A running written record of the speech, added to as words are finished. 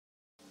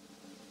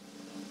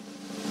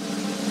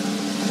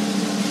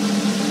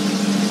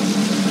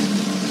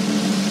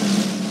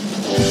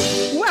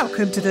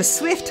welcome to the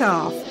Swift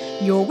Half,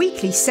 your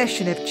weekly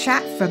session of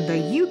chat from the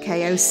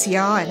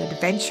UKOCR and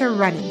adventure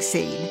running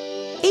scene.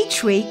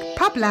 Each week,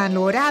 pub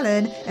landlord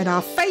Alan and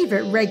our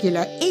favourite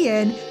regular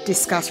Ian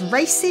discuss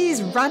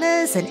races,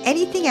 runners and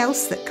anything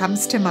else that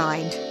comes to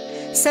mind.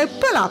 So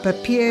pull up a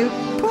pew,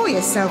 pour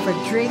yourself a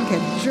drink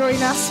and join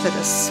us for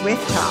the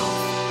Swift Half.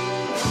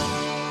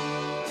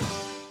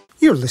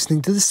 You're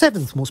listening to the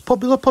 7th most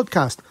popular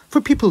podcast for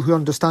people who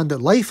understand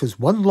that life is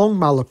one long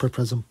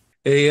malapropism.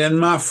 Ian,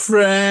 my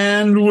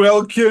friend,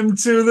 welcome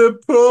to the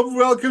pub.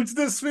 Welcome to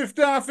the Swift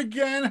Half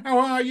again. How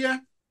are you?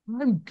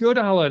 I'm good,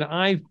 Alan.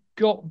 I've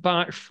got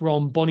back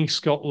from Bonnie,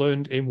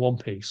 Scotland in one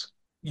piece.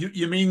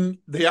 You mean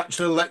they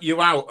actually let you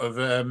out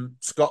of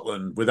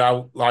Scotland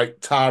without, like,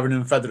 tarring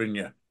and feathering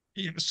you?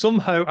 Yeah,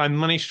 somehow I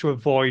managed to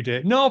avoid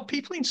it. No,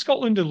 people in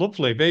Scotland are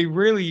lovely. They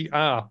really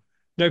are.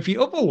 Now, if the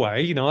other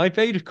way, if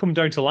they'd have come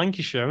down to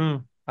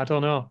Lancashire, I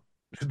don't know.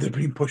 They've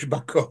been pushed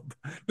back up.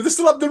 But they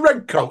still have the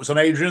red coats on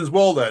Adrian's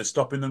wall there,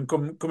 stopping them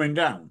coming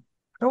down.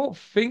 I don't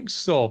think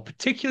so,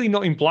 particularly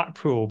not in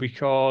Blackpool,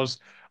 because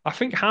I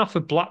think half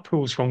of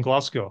Blackpool's from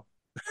Glasgow.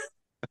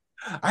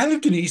 I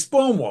lived in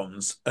Eastbourne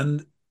once,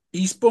 and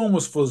Eastbourne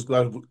was full of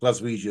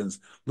Glaswegians,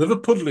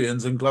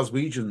 Liverpudlians and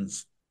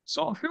Glaswegians.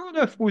 So who on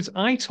earth was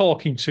I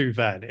talking to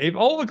then? If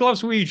all the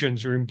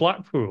Glaswegians are in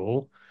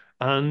Blackpool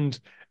and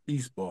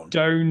Eastbourne.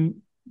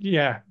 down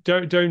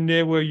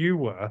near where you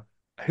were,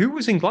 who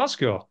was in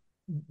Glasgow?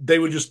 They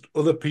were just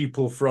other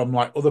people from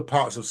like other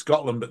parts of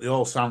Scotland, but they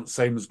all sound the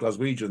same as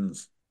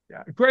Glaswegians.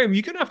 Yeah, Graham,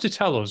 you're going to have to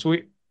tell us.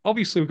 We've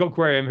got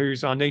Graham,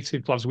 who's our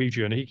native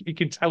Glaswegian. He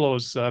can tell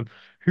us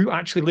who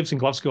actually lives in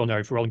Glasgow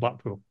now for all in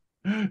Blackpool.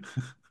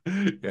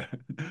 Yeah,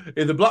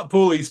 either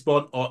Blackpool,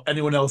 Eastbourne, or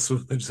anyone else who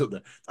lives up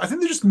there. I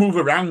think they just move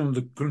around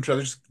the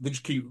country. They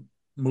just keep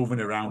moving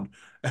around.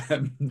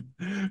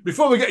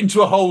 Before we get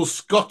into a whole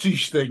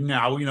Scottish thing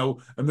now,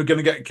 and we're going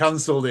to get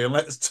cancelled here,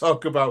 let's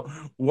talk about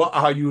what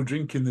are you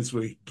drinking this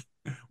week?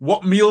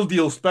 What meal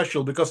deal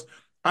special? Because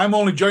I'm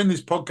only joining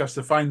this podcast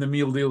to find the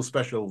meal deal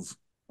specials.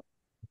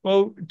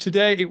 Well,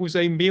 today it was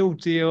a meal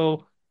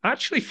deal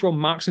actually from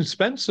Marks and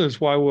Spencer's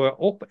while we're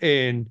up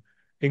in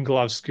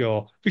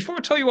Glasgow. Before I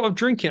tell you what I'm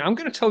drinking, I'm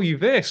going to tell you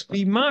this.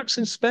 The Marks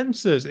and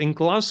Spencer's in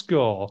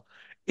Glasgow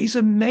is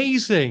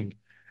amazing.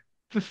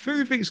 The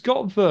food that's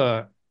got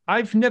there,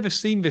 I've never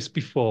seen this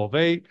before.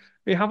 They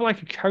have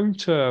like a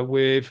counter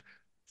with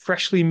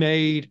freshly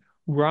made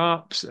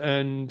wraps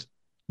and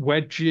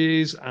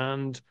wedges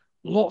and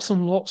lots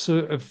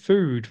of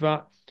food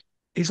that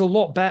is a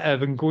lot better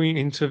than going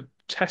into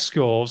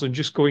Tesco's and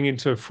just going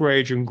into a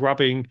fridge and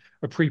grabbing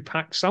a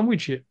pre-packed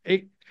sandwich.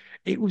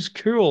 It was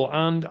cool,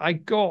 and I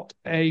got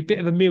a bit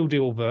of a meal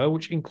deal there,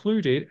 which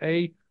included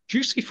a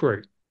juicy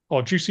fruit.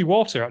 Or juicy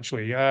water,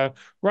 actually.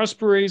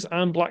 Raspberries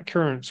and black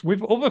currants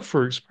with other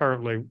fruits,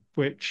 apparently,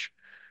 which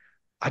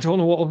I don't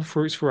know what other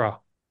fruits were.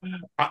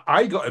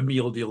 I got a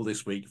meal deal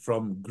this week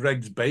from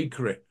Greg's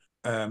Bakery.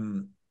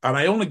 And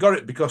I only got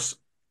it because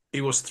it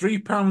was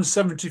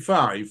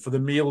 £3.75 for the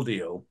meal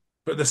deal.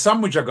 But the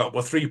sandwich I got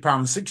was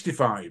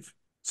 £3.65.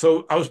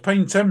 So I was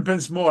paying 10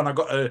 pence more, and I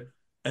got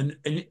an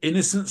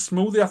innocent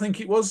smoothie, I think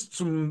it was.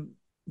 Some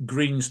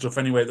green stuff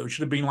anyway, that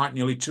should have been like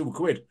nearly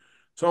 £2.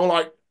 So I was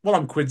like, well,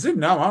 I'm quids in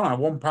now, aren't I?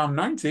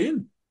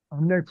 £1.19. Oh,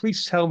 no,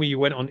 please tell me you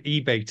went on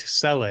eBay to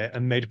sell it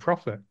and made a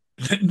profit.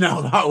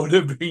 No, that would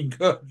have been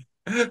good.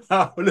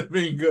 That would have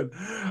been good.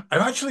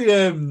 I'm actually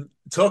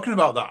talking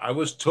about that. I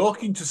was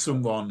talking to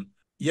someone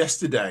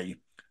yesterday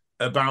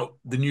about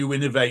the new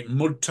Innovate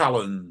mud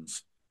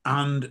talons,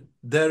 and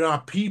there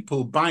are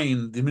people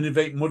buying the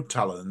Innovate mud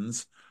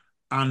talons,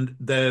 and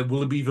there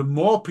will be even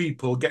more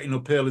people getting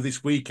up early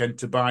this weekend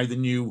to buy the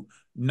new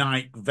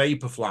Nike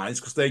Vaporflies,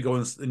 because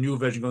the new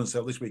version going to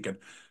sell this weekend,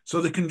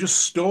 so they can just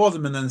store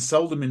them and then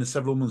sell them in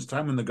several months'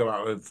 time when they go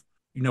out of,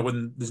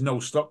 when there's no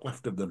stock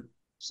left of them.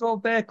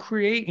 So they're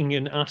creating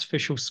an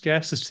artificial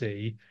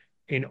scarcity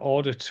in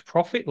order to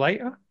profit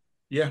later?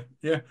 Yeah.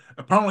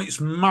 Apparently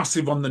it's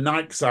massive on the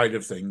Nike side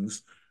of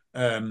things.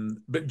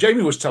 But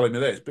Jamie was telling me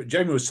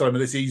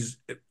this.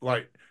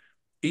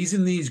 He's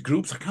in these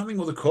groups. I can't think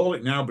what they call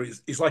it now, but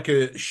it's like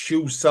a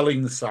shoe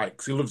selling site,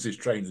 because he loves his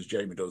trainers,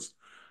 Jamie does.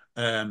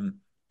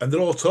 And they're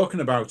all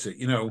talking about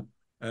it, who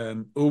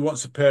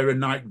wants a pair of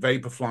Nike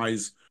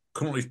Vaporflies?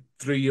 Currently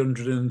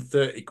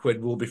 330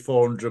 quid, will be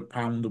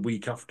 £400 the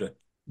week after.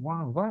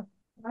 Wow,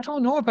 I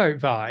don't know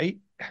about that.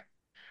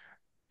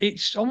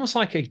 It's almost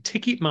like a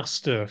ticket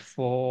master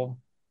for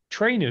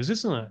trainers,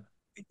 isn't it?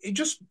 It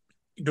just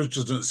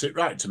doesn't sit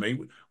right to me.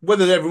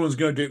 Whether everyone's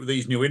going to do it with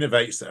these new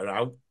Innovates that are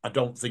out, I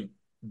don't think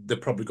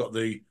they've probably got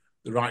the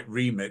right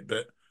remit,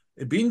 but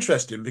it'd be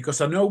interesting,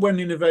 because I know when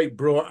Innovate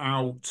brought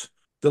out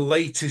the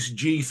latest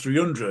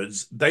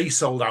G300s, they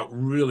sold out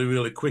really,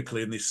 really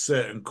quickly in this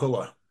certain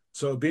colour.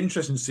 So it'd be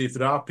interesting to see if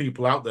there are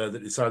people out there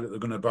that decide that they're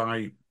going to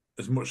buy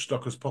as much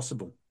stock as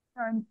possible.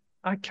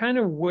 I kind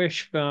of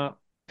wish that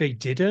they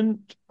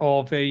didn't,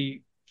 or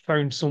they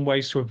found some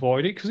ways to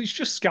avoid it, because it's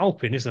just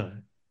scalping, isn't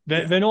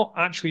it? They're not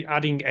actually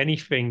adding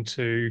anything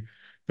to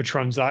the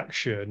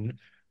transaction.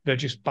 they're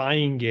just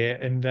buying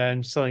it and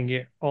then selling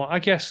it. Or I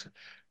guess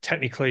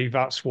technically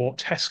that's what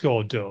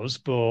Tesco does,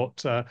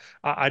 but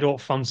I don't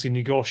fancy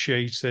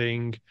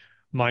negotiating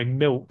my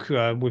milk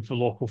with the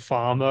local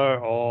farmer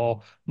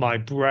or my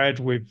bread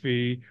with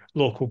the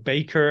local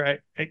baker,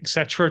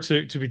 etc.,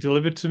 to be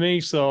delivered to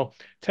me. So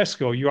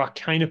Tesco, you are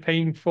kind of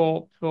paying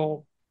for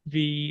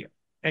the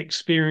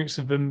experience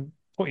of them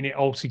putting it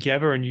all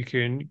together, and you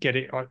can get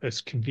it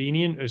as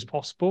convenient as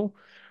possible.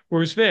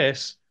 Whereas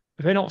this,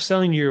 they're not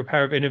selling you a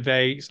pair of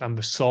Innovates and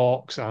the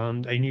socks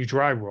and a new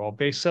dry robe.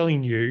 They're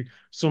selling you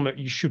something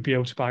you should be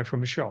able to buy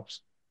from the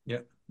shops. Yeah,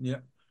 yeah.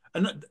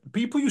 And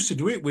people used to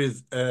do it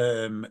with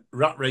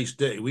Rat Race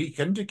Dirty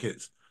Weekend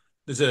tickets.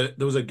 There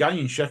was a guy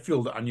in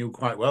Sheffield that I knew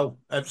quite well.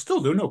 I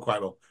still do know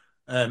quite well.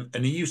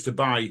 And he used to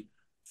buy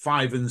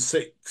 5 and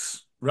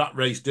 6 Rat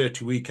Race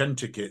Dirty Weekend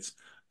tickets.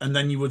 And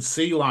then you would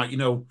see, like,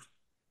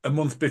 a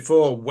month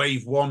before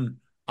wave one,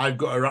 I've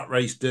got a Rat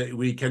Race Dirty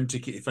Weekend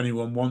ticket if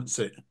anyone wants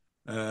it.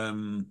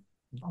 Um,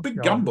 Oh, Big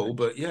God. gamble,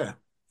 but yeah.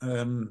 Do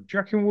you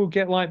reckon we'll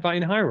get like that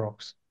in High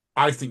Rocks?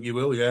 I think you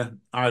will, yeah.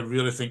 I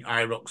really think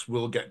IROX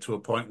will get to a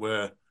point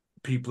where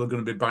people are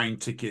going to be buying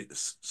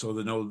tickets so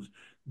they know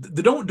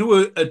they don't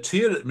do a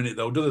tier at the minute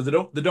though, do they?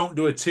 They don't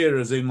do a tier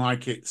as in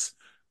like it's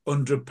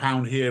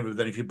 £100 here, but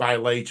then if you buy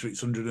later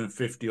it's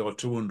 150 or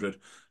 200.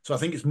 So I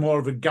think it's more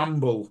of a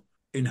gamble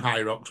in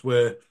Hyrox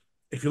where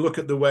if you look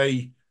at the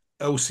way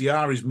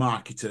OCR is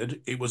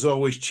marketed, it was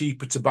always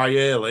cheaper to buy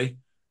early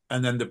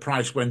and then the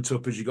price went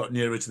up as you got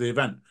nearer to the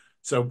event.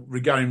 So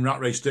regarding Rat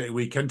Race 30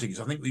 weekend tickets,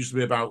 I think they used to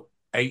be about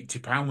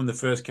 £80 when they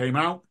first came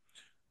out.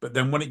 But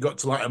then when it got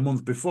to like a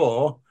month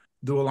before,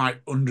 they were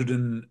like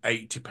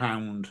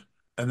 £180.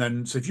 And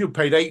then, so if you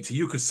paid 80,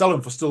 you could sell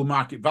them for still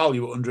market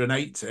value at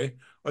 180,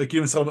 or you could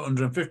even sell them at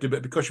 150.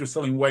 But because you were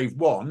selling wave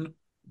one,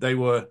 they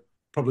were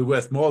probably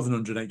worth more than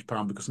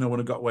 £180 because no one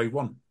had got wave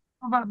one.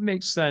 Well, that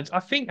makes sense. I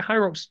think High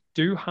Rocks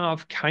do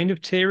have kind of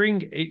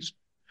tiering. It's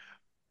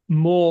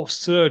more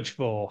surge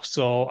for.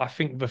 So I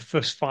think the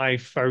first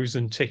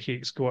 5,000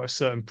 tickets go at a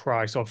certain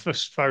price, or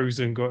first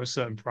 1,000 go at a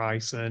certain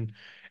price, and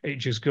it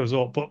just goes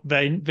up. But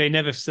they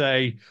never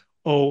say,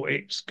 "Oh,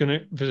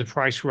 there's a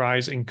price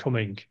rise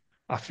incoming."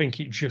 I think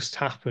it just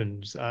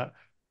happens.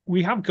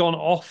 We have gone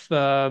off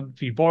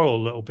the boil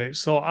a little bit.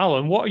 So,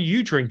 Alan, what are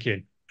you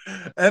drinking?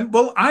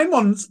 Well,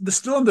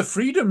 still on the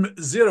Freedom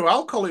Zero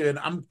Alcohol here, and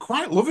I'm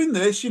quite loving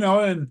this,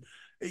 and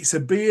it's a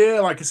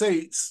beer. Like I say,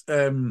 it's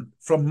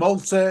from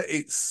Malta.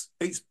 It's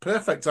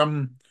perfect.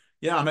 I'm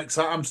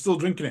excited. I'm still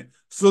drinking it.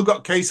 Still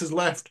got cases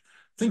left.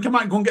 Think I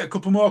might go and get a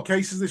couple more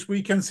cases this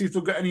weekend, see if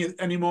they'll get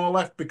any more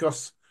left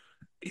because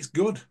it's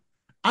good.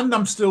 And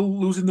I'm still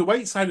losing the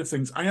weight side of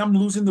things. I am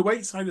losing the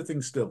weight side of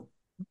things still.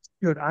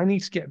 Good. I need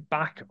to get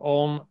back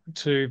on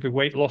to the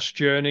weight loss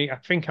journey. I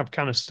think I've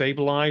kind of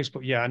stabilized,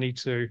 but yeah, I need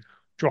to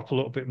drop a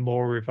little bit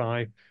more if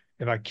I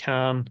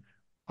can.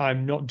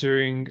 I'm not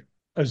doing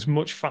as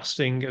much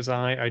fasting as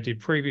I did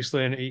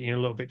previously and eating a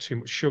little bit too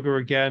much sugar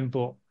again,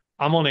 but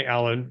I'm on it,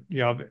 Alan.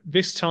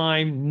 This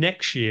time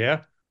next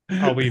year,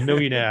 I'll be a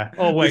millionaire.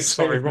 Oh, wait, This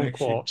sorry, time wrong next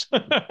year.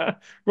 quote.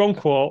 Wrong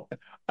quote.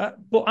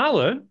 But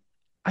Alan,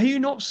 are you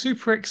not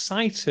super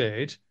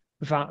excited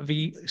that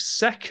the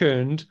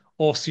second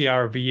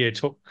OCR of the year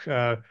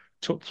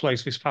took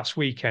place this past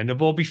weekend?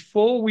 Well,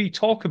 before we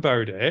talk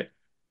about it,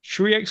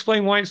 should we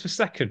explain why it's the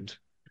second?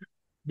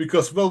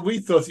 Because well, we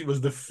thought it was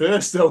the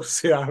first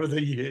OCR of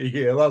the year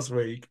here last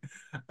week.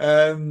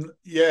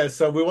 Yeah,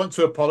 so we want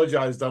to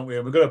apologise, don't we?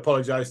 And we're going to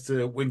apologise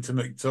to Winter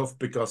McTuff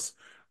because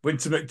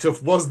Winter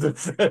McTuff was the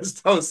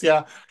first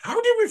OCR.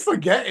 How did we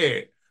forget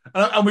it?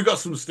 And we got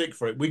some stick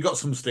for it. We got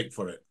some stick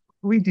for it.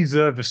 We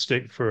deserve a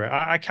stick for it.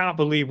 I can't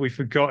believe we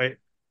forgot it,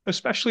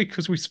 especially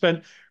because we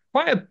spent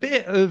quite a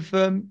bit of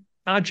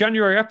our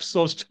January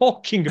episodes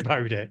talking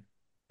about it.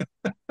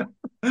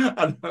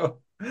 I know.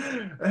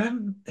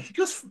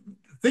 Just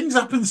things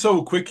happen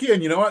so quickly,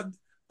 and you know what?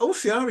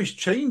 OCR is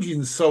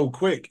changing so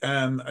quick,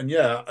 and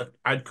yeah,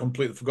 I'd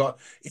completely forgot.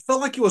 It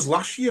felt like it was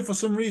last year for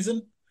some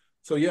reason.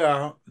 So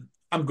yeah,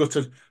 I'm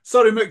gutted.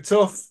 Sorry,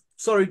 McTuff.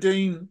 Sorry,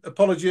 Dean.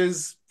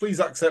 Apologies. Please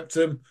accept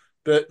him.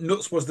 But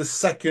Nuts was the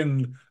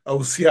second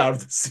OCR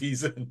of the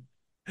season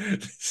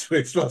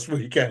this last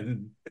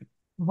weekend.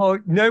 Well,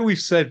 now we've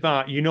said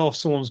that,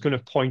 someone's going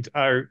to point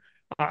out,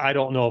 I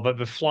don't know, but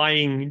the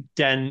Flying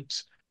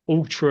Dent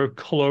Ultra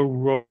Color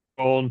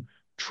Run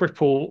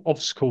triple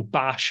obstacle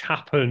bash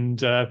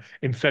happened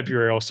in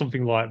February or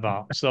something like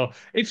that. So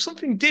if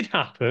something did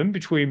happen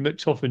between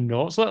McTuff and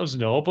Notes, let us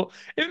know. But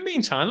in the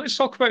meantime, let's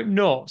talk about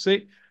Notes.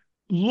 It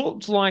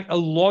looked like a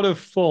lot of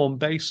fun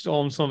based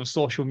on some of the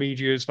social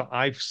medias that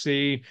I've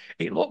seen.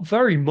 It looked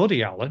very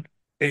muddy, Alan.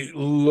 It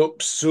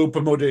looked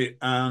super muddy,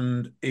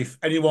 and if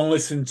anyone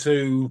listened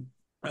to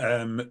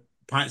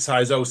Pint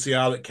Size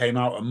OCR that came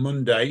out on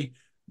Monday,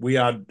 we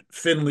had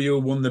Finley who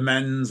won the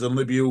men's and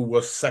Libby who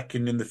was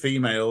second in the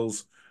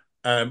females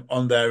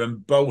on there,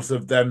 and both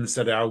of them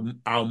said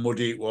how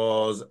muddy it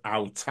was,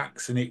 how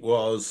taxing it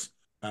was.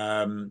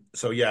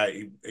 So yeah,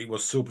 it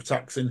was super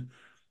taxing,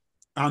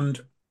 and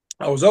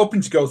I was hoping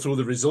to go through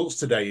the results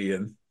today,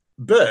 Ian,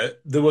 But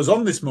there was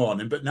on this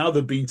morning, but now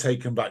they've been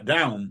taken back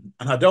down.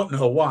 And I don't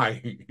know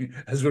why,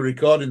 as we're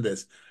recording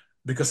this,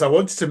 because I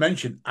wanted to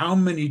mention how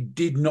many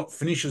did not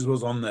finish as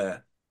was on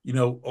there,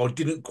 or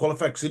didn't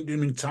qualify because didn't do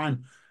them in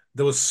time.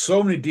 There was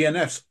so many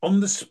DNFs on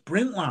the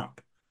sprint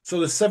lap. So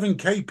the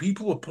 7K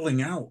people were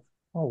pulling out.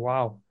 Oh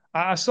wow.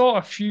 I saw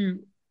a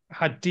few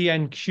had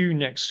DNQ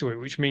next to it,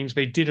 which means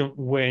they didn't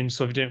win,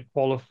 so they didn't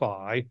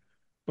qualify.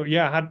 But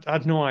yeah, I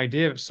had no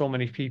idea that so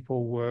many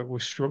people were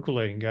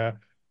struggling.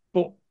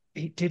 But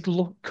it did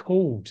look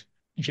cold.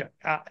 Yeah,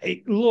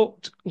 it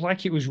looked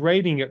like it was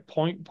raining at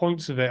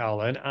points of it,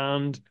 Alan,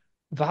 and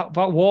that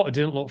water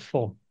didn't look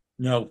fun.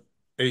 No,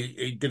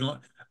 it didn't.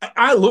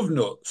 I love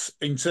nuts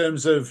in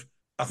terms of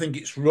I think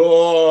it's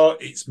raw.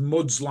 Its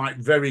mud's like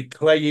very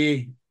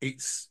clayey.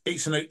 It's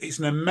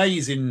an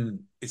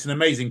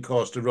amazing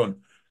course to run.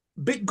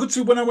 Bit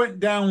gutted when I went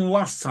down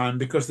last time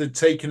because they'd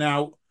taken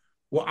out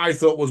what I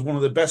thought was one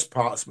of the best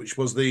parts, which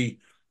was the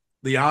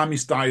army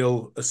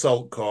style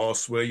assault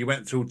course where you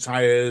went through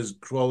tires,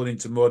 crawling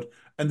into mud,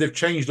 and they've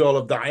changed all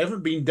of that. I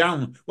haven't been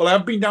down. Well, I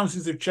have been down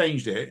since they've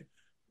changed it,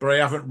 but I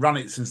haven't run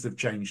it since they've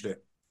changed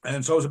it.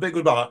 And so I was a bit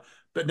good about that.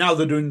 But now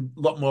they're doing a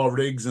lot more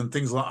rigs and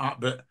things like that.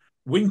 But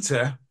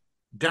winter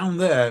down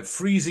there,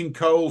 freezing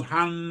cold,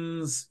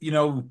 hands,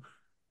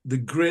 the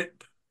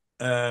grip,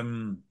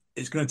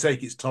 it's going to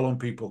take its toll on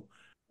people.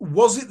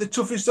 Was it the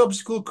toughest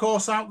obstacle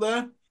course out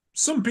there?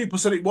 Some people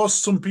said it was,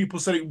 some people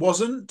said it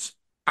wasn't.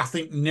 I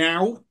think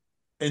now,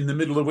 in the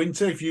middle of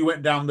winter, if you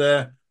went down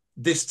there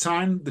this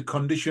time, the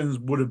conditions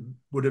would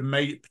have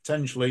made it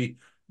potentially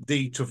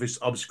the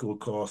toughest obstacle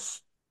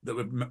course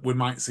that we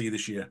might see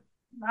this year.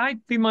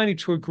 I'd be minded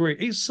to agree.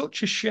 It's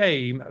such a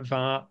shame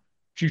that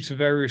due to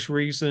various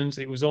reasons,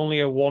 it was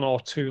only a one or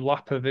two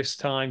lapper this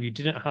time. You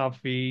didn't have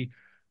the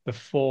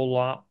full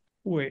lap,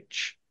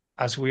 which,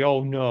 as we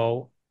all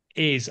know,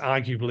 is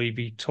arguably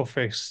the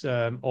toughest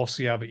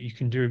OCR that you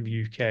can do in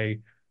the UK.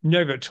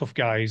 No, but tough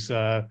guys,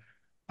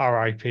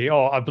 RIP,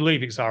 or I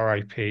believe it's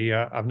RIP.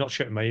 I've not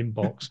checked my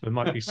inbox. There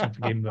might be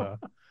something in there.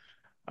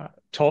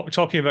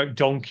 Talking about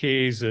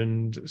donkeys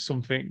and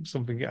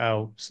something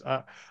else.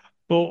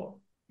 But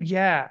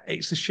yeah,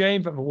 it's a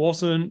shame that there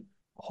wasn't.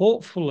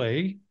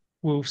 Hopefully,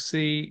 we'll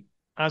see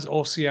as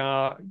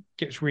OCR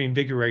gets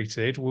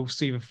reinvigorated, we'll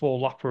see the four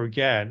lapper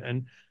again.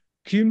 And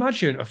can you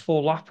imagine a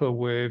four lapper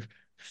with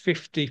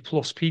 50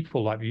 plus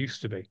people like there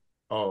used to be?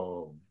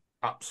 Oh,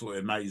 absolutely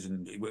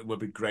amazing. It would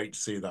be great to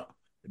see that.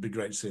 It'd be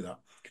great to see that.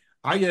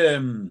 I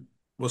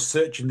was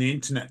searching the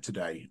internet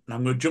today, and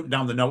I'm going to jump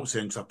down the notes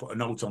here because I put a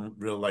note on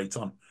real late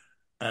on.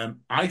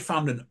 I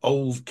found an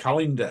old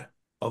calendar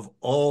of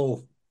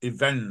all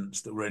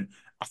events that were in.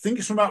 I think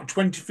it's from about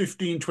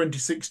 2015,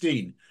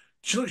 2016.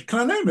 Can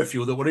I name a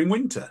few that were in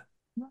winter?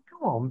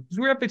 Come on,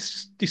 we had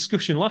this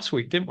discussion last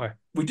week, didn't we?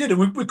 We did,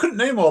 and we couldn't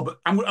name all, but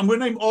I'm going to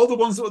name all the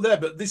ones that were there,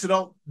 but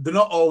they're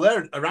not all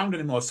there around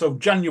anymore. So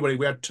January,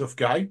 we had Tough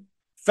Guy.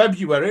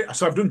 February,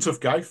 so I've done Tough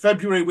Guy.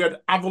 February, we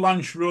had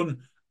Avalanche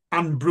Run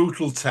and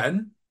Brutal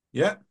 10.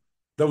 Yeah,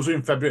 those were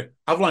in February.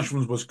 Avalanche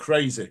Runs was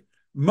crazy.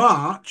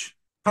 March,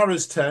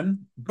 Paras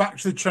 10, Back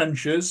to the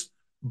Trenches,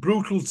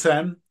 Brutal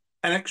 10,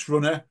 NX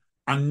Runner,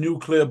 and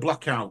Nuclear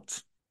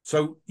Blackout.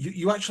 So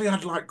you actually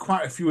had like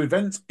quite a few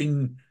events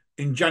in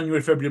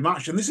January, February,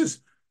 March, and this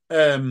is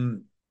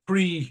pre-Ram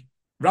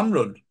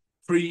Run,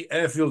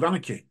 pre-Airfield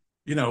Anarchy,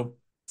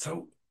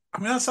 So, I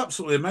mean, that's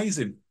absolutely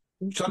amazing.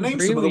 Shall I name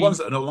some of the ones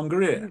that are no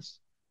longer here Yes.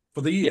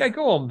 for the year? Yeah,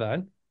 go on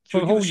then. For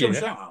Should the we give whole us some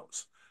year. shout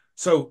outs?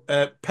 So,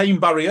 Pain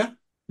Barrier.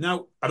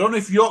 Now, I don't know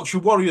if Yorkshire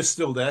Warrior's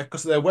still there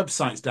because their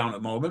website's down at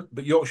the moment,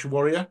 but Yorkshire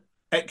Warrior,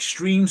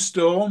 Extreme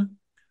Storm,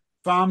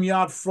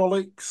 Farmyard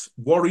Frolics,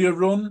 Warrior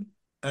Run,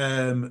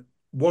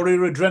 Warrior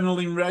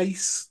Adrenaline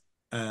Race,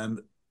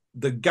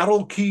 the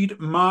Garrelkeed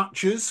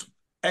Marchers,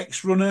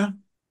 X Runner.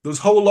 There's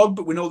Whole Log,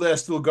 but we know they're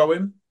still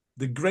going.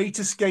 The Great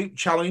Escape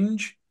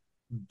Challenge,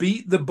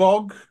 Beat the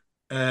Bog,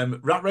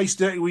 Rat Race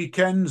Dirty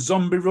Weekend,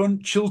 Zombie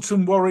Run,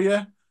 Chiltern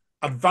Warrior,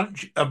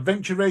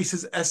 Adventure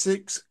Racers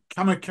Essex,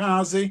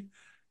 Kamikaze,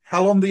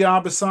 Hell on the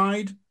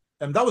Arbourside.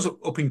 That was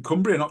up in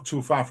Cumbria, not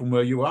too far from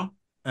where you are.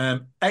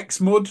 X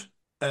Mud,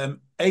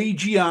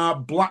 AGR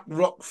Black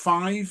Rock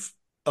 5,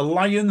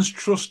 Alliance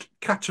Trust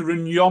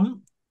Cateran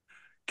Yom,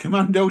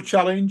 Commando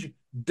Challenge,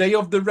 Day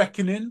of the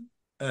Reckoning.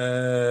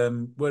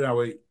 Where are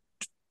we?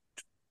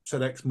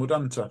 Said X Mud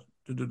Hunter.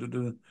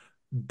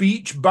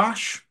 Beach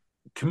Bash,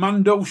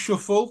 Commando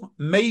Shuffle,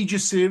 Major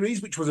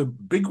Series, which was a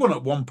big one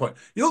at one point.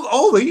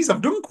 All these,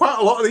 I've done quite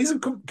a lot of these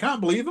and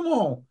can't believe them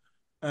all.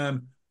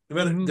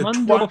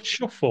 Mando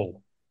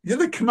Shuffle. Yeah,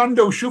 the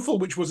Commando Shuffle,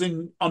 which was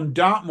on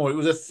Dartmoor, it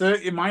was a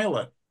 30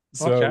 miler.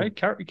 So, Okay,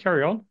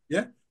 carry on.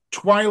 Yeah.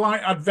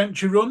 Twilight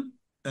Adventure Run.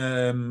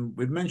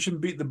 We've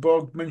mentioned Beat the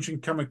Bog,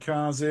 mentioned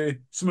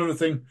Kamikaze, some other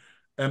thing.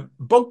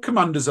 Bog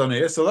Commander's on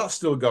here, so that's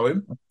still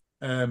going.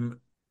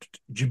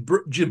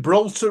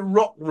 Gibraltar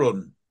Rock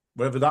Run,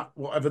 whatever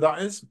that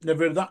is.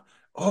 Never heard of that.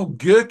 Oh,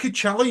 Gurkha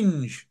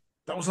Challenge.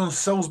 That was on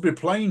Salisbury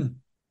Plain.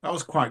 That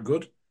was quite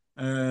good.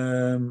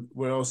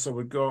 Where else have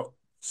we got?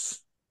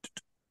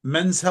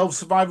 Men's Health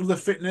Survival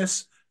of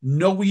Fitness,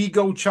 No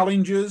Ego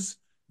Challenges,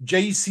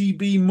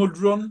 JCB Mud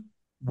Run,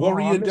 Oh, I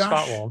Warrior missed that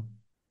Dash. one.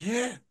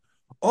 Yeah,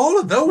 all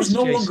of those Miss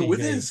no longer with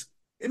JCB. us.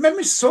 It made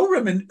me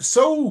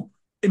so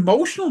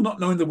emotional not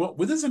knowing they weren't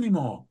with us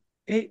anymore.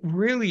 It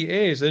really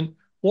is. And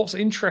what's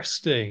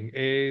interesting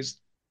is,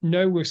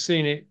 no, we're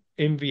seeing it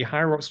in the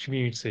High Rocks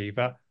community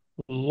that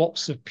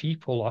lots of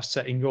people are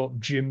setting up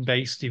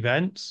gym-based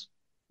events,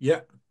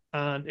 Yeah,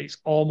 and it's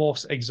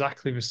almost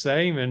exactly the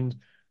same. And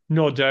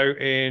no doubt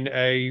in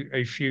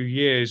a few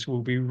years,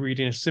 we'll be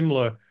reading a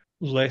similar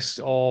list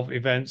of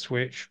events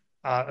which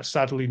are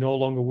sadly no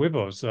longer with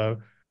us.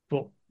 So,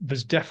 but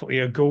there's definitely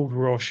a gold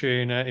rush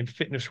in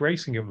fitness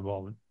racing at the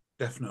moment.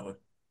 definitely,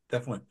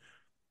 definitely.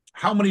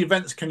 How many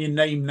events can you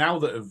name now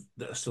that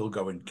are still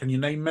going? Can you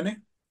name many?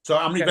 So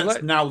how many Okay, events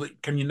let now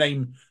that can you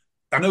name?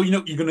 I know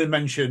you're going to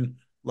mention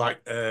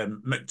like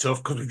McTuff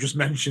because we've just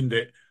mentioned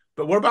it,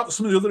 but what about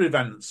some of the other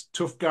events?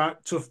 Tough Guy,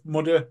 Tough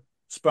Mudder,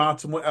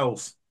 Spartan. What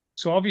else?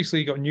 So obviously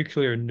you got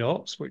Nuclear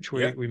Nuts, which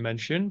Yeah, we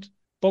mentioned.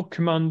 Bog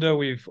Commander,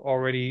 we've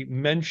already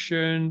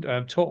mentioned.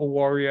 Total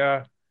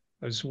Warrior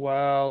as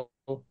well.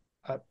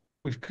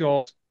 We've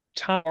got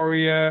Town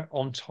Warrior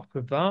on top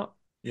of that.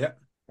 yeah.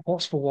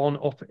 What's the one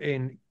up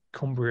in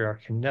Cumbria?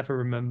 I can never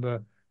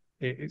remember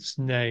its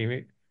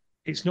name.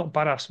 It's not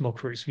Badass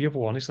Mucker, it's the other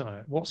one, isn't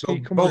it? What's the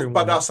Both Cumbrian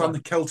one Badass that's and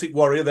left? the Celtic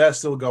Warrior, they're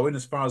still going,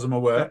 as far as I'm Uh,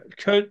 aware.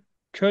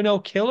 Colonel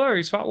Killer,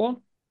 is that one?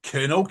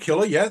 Colonel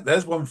Killer, yeah,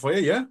 there's one for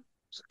you, yeah.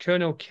 So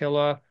Colonel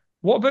Killer.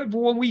 What about the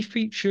one we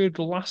featured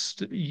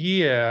last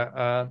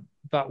year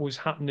that was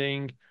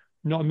happening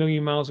not a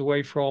million miles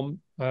away from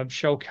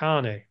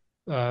Shelcarney,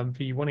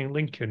 the one in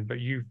Lincoln,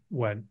 but you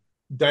went.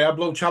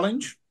 Diablo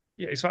Challenge.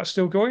 Yeah, is that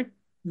still going?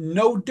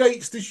 No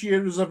dates this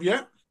year as of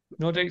yet.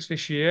 No dates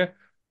this year.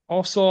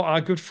 Also,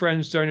 our good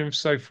friends down in the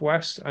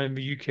Southwest and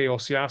the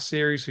UKOCR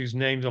series, whose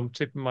names I'm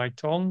tipping my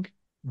tongue.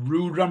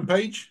 Rude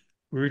Rampage.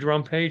 Rude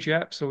Rampage,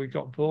 yep. So we've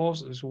got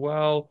those as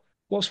well.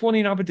 What's one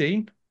in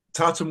Aberdeen?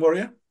 Tartan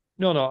Warrior.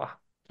 No, no,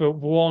 the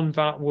one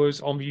that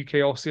was on the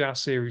UKOCR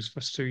series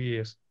for 2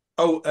 years.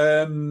 Oh,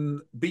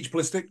 Beach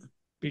Ballistic.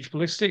 Beach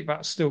Ballistic,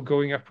 that's still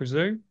going, I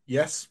presume.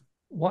 Yes.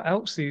 What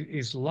else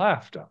is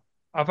left?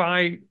 Have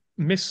I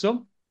missed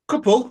some?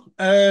 Couple.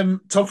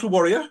 Total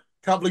Warrior.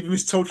 Can't believe you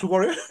missed Total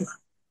Warrior.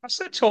 I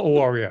said Total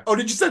Warrior. Oh,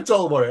 did you say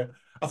Total Warrior?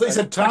 I thought you I,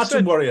 said I Tartan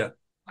said Warrior.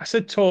 I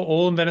said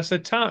Total, and then I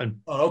said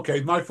Tartan. Oh,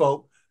 okay, my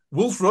fault.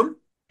 Wolf Run.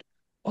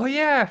 Oh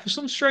yeah, for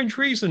some strange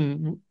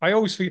reason, I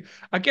always think.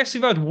 I guess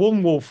if I had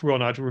one wolf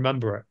run, I'd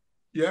remember it.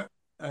 Yeah.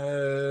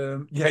 Yeah,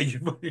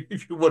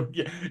 if you would,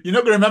 yeah. You're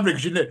not going to remember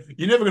it because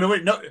you're never going to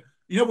win. No,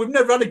 we've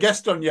never had a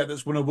guest on yet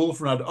that's won a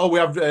wolf run. Oh, we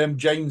have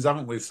James,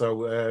 haven't we?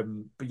 So,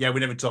 but yeah, we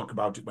never talk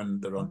about it when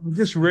they're on. I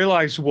just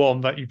realised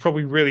one that you're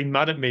probably really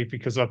mad at me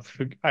because I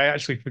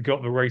actually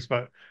forgot the race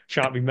that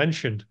shan't be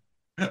mentioned.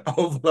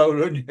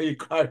 Overload run, yeah, you're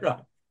quite right.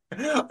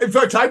 In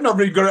fact, I've not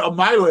really got it on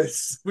my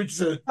list, which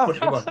is a funny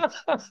one.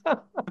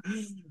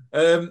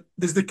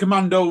 There's the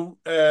Commando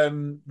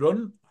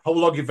run, whole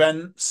log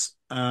events,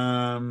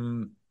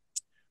 Forest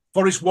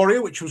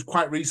Warrior, which was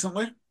quite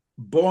recently,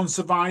 Born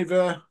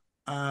Survivor,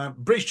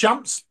 British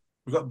Champs.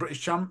 We've got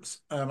British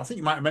Champs. I think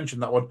you might have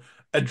mentioned that one.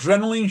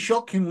 Adrenaline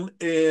Shock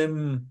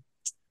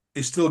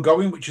is still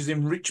going, which is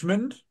in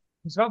Richmond.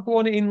 Is that the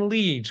one in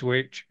Leeds,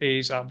 which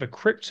is at the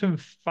Krypton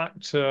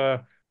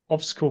Factor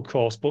obstacle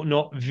course, but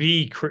not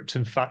the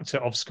Krypton Factor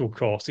obstacle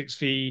course? It's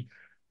the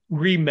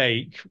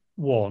remake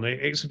one.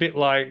 It's a bit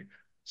like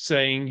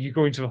saying you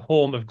go into the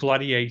home of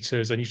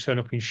gladiators and you turn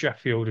up in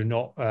Sheffield and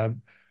not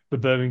the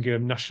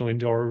Birmingham National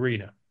Indoor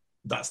Arena.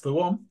 That's the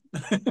one.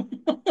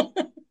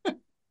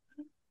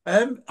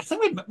 I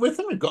think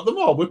we've got them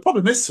all. We've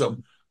probably missed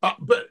some.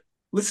 But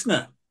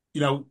listener,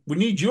 we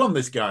need you on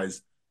this,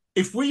 guys.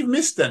 If we've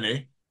missed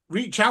any,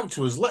 reach out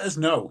to us. Let us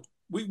know.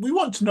 We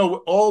want to know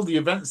all the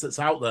events that's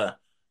out there.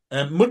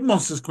 Mud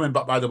Monsters coming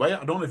back, by the way.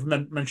 I don't know if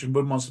you mentioned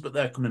Mud Monsters, but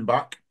they're coming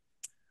back.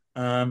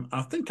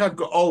 I think I've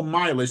got all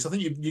my list. I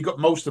think you got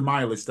most of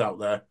my list out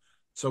there.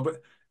 So,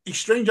 but it's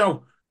strange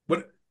how,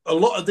 but a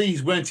lot of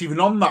these weren't even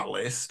on that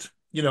list.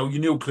 Your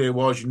Nuclear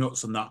Wars, your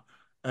Nuts, and that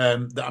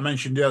I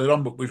mentioned earlier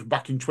on, but we're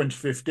back in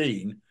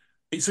 2015.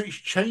 It's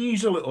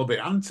changed a little bit,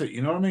 hasn't it?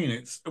 You know what I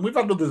mean? And we've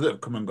had others that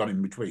have come and gone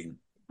in between.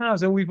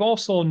 So we've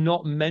also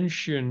not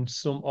mentioned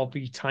some of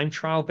the time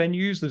trial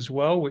venues as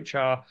well, which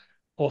are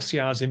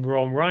OCRs in their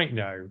own right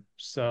now.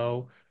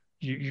 So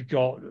you've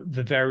got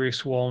the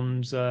various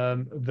ones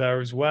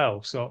there as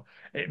well. So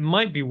it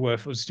might be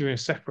worth us doing a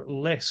separate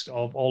list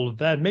of all of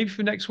them, maybe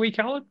for next week,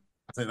 Alan.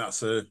 I think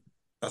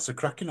that's a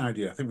cracking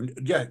idea. I think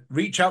yeah,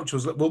 reach out to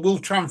us. We'll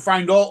try and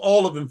find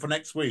all of them for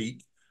next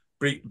week.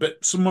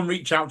 But someone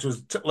reach out to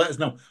us, let us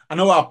know. I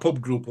know our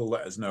pub group will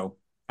let us know.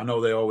 I know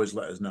they always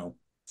let us know.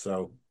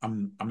 So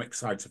I'm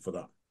excited for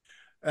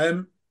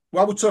that.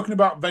 While we're talking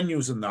about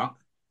venues and that,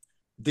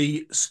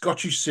 the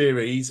Scottish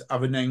series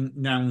have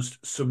announced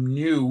some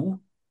new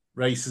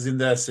races in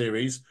their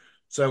series.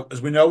 So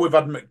as we know, we've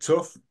had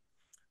McTuff,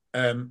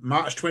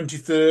 March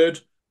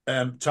 23rd,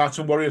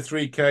 Tartan Warrior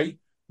 3K,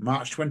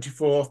 March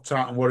 24th,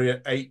 Tartan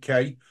Warrior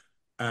 8K.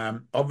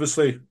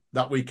 Obviously,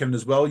 that weekend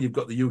as well, you've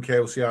got the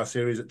UKOCR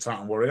series at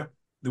Tartan Warrior.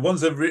 The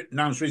ones they've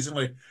announced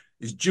recently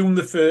is June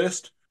the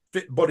 1st,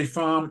 Fit Body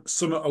Farm,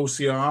 Summer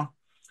OCR,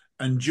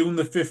 and June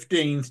the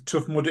 15th,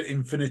 Tough Mudder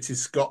Infinity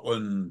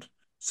Scotland.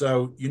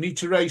 So you need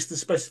to race the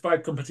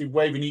specified competitive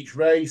wave in each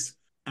race,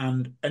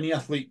 and any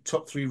athlete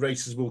top 3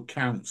 races will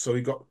count. So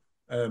we've got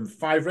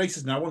 5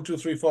 races now, 1, 2,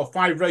 3, 4,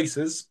 5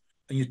 races,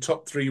 and your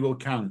top 3 will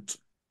count.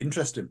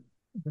 Interesting.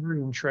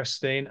 Very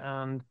interesting.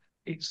 And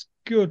it's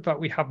good that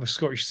we have the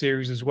Scottish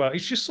series as well.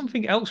 It's just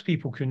something else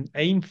people can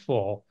aim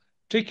for,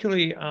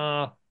 particularly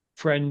our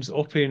friends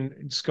up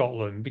in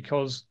Scotland,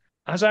 because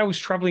as I was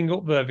traveling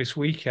up there this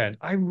weekend,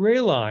 I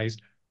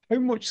realized how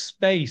much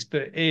space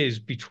there is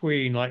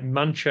between like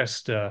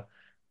Manchester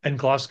and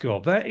Glasgow.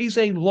 There is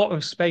a lot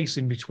of space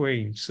in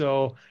between.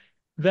 So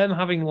them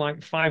having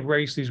like 5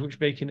 races which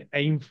they can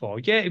aim for.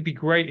 Yeah, it'd be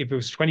great if there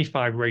was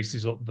 25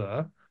 races up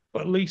there,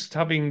 but at least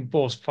having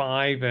those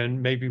 5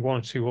 and maybe 1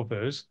 or 2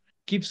 others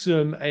gives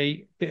them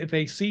a bit of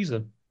a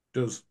season.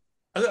 Does.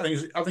 I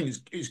think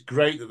it's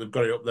great that they've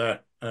got it up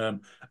there.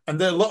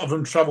 And a lot of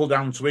them travel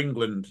down to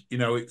England. You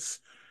know,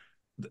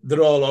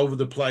 they're all over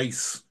the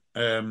place,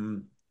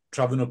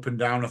 traveling up and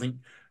down. I think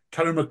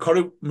Karen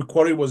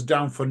Macquarie was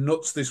down for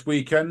nuts this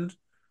weekend,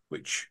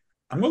 which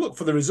I'm going to look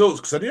for the results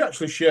because I did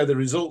actually share the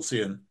results,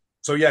 Ian.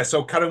 So yeah,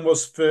 so Karen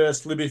was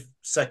first, Libby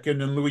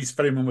second, and Louise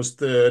Ferryman was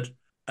third.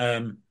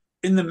 In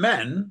the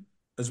men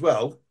as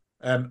well,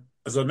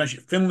 as I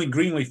mentioned, Finlay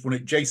Greenleaf won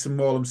it, Jason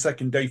Morlam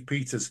second, Dave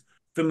Peters.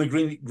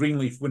 Finlay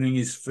Greenleaf winning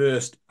his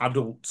first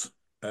adult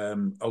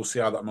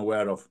OCR that I'm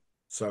aware of.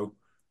 So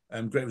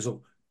great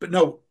result. But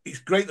no, it's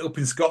great that up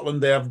in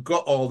Scotland they have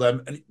got all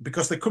them, and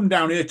because they come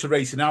down here to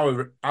race in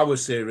our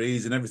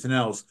series and everything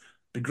else,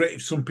 it'd be great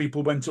if some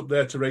people went up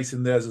there to race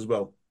in theirs as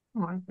well.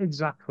 Right,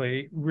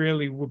 exactly.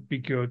 Really would be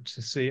good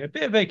to see a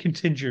bit of a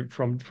contingent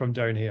from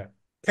down here.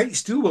 Kate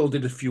Stillwell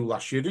did a few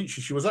last year, didn't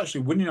she? She was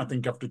actually winning, I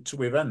think, after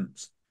 2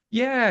 events.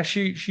 Yeah,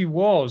 she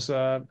was,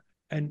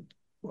 and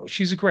well,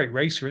 she's a great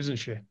racer, isn't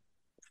she?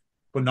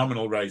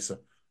 Phenomenal racer.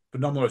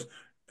 Phenomenal racer.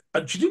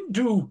 And she didn't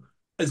do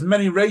as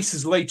many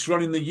races later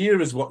on in the year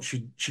as what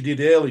she did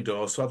early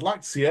doors. So I'd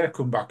like to see her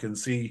come back and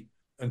see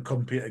and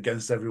compete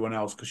against everyone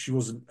else because she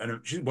wasn't.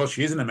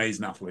 She is an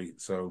amazing athlete.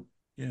 So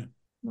yeah,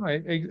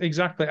 right,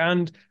 exactly.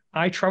 And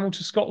I travelled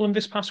to Scotland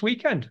this past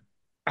weekend.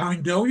 I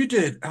know you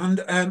did,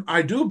 and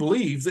I do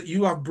believe that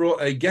you have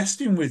brought a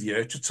guest in with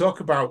you to talk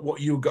about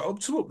what you got up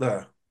to up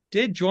there. Do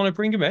you want to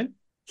bring him in?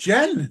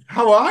 Jen,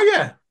 how are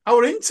you?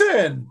 Our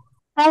intern.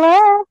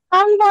 Hello,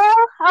 I'm well.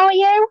 How are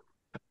you?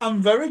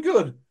 I'm very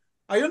good.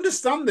 I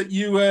understand that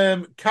you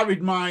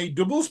carried my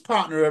doubles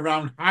partner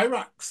around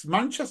Hyrax,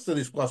 Manchester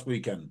this last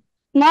weekend.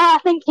 No, I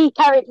think he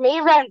carried me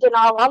around in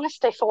all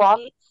honesty for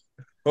once.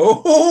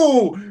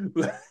 Oh,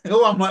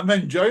 I'm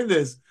enjoying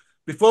this.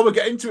 Before we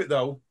get into it,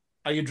 though,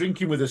 are you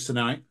drinking with us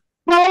tonight?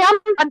 Well,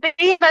 I'm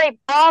being very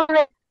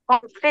boring on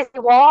fizzy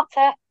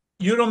water.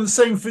 You're on the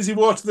same fizzy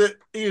water that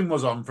Ian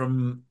was on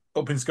from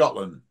up in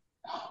Scotland?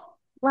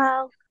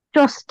 Well,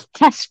 just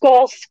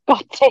Tesco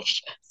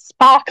Scottish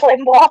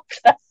sparkling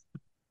water.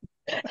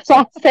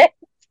 That's it.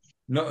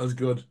 Not as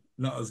good.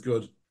 Not as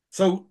good.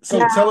 So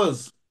No. tell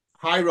us,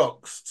 High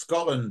Rocks,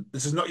 Scotland,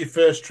 this is not your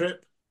first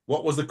trip.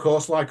 What was the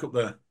course like up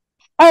there?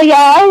 Oh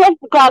yeah, I love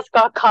the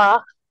Glasgow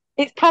car.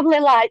 It's probably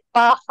like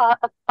by far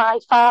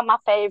my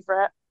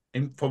favourite.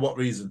 For what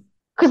reason?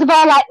 Because of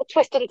all like the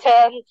twists and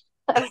turns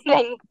and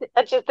things.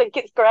 I just think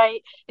it's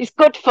great. It's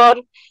good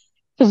fun.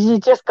 Because you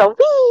just go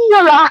wee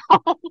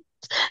around.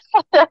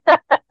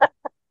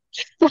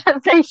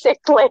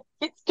 Basically,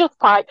 it's just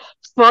like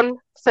fun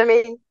for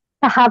me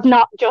to have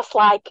not just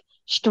like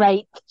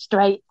straight,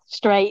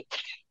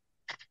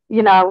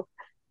 you know,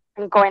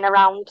 and going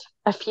around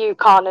a few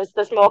corners.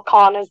 There's more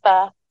corners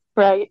there.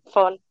 Great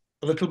fun.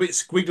 A little bit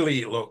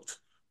squiggly it looked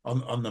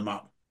on the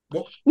map.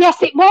 What?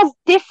 Yes, it was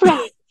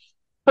different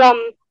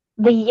from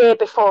the year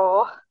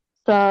before.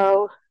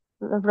 So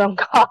the wrong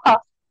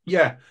car.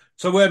 Yeah.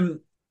 So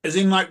as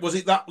in like, was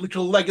it that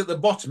little leg at the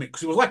bottom?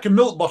 Because it was like a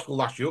milk bottle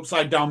last year,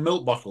 upside down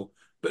milk bottle,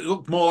 but it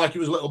looked more like it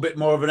was a little bit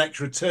more of an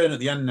extra turn at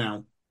the end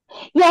now.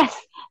 Yes,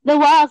 there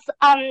was,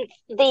 and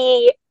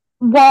the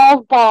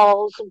wall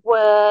balls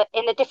were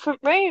in a different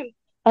room.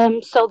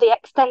 So they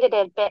extended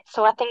it a bit.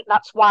 So I think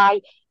that's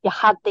why you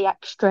had the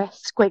extra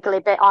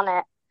squiggly bit on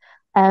it.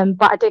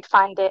 But I did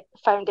found it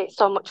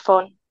so much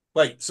fun.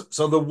 Wait,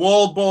 so the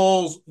wall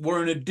balls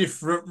were in a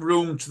different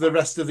room to the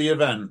rest of the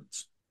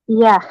event?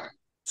 Yeah.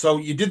 So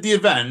you did the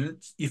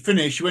event, you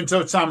finished, you went to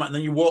a time, and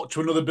then you walked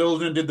to another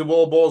building and did the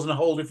wall balls in a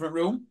whole different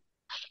room?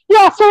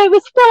 Yeah, so it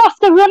was still off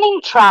the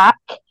running track,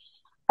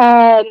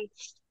 but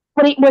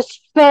it was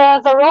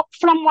further up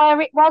from where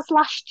it was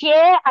last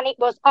year, and it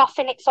was off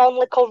in its own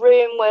little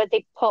room where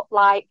they put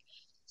like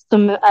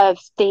some of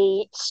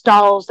the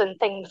stalls and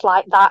things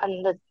like that,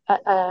 and they'd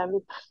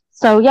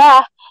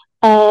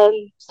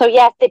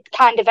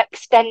kind of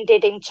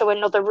extended into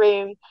another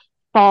room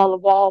for the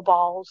wall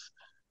balls,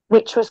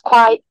 which was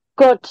quite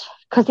good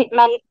because it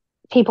meant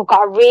people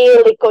got a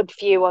really good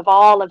view of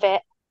all of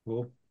it.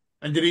 Cool.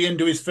 And did Ian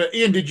do his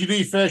Ian? Did you do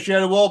your fair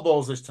share of wall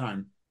balls this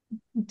time?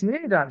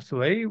 Did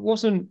actually. It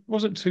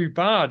wasn't too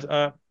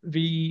bad.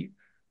 The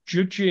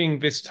judging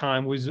this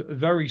time was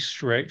very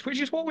strict, which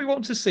is what we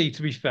want to see,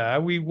 to be fair.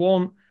 We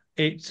want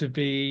it to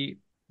be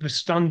the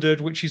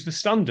standard, which is the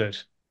standard,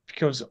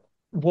 because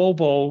wall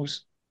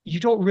balls, you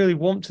don't really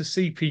want to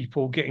see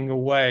people getting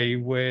away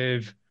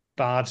with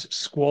bad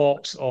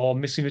squats or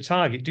missing the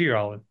target, do you,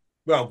 Alan?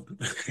 Well,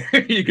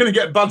 you're going to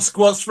get bad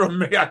squats from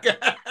me, I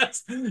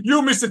guess.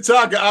 You missed the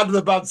target out of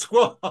the bad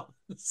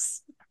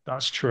squats.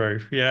 That's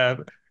true. Yeah.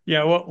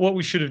 Yeah. What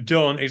we should have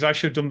done is I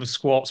should have done the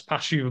squats,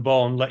 pass you the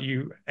ball, and let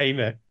you aim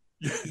it.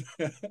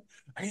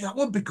 Hey, that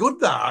would be good,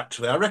 that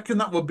actually. I reckon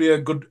that would be a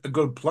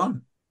good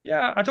plan.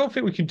 Yeah, I don't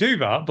think we can do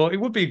that, but it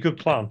would be a good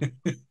plan.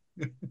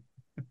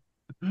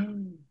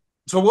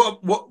 So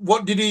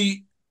what did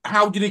he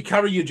how did he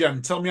carry you,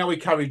 Jen? Tell me how he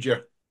carried you.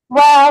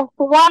 Well,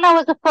 for one, I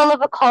was full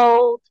of a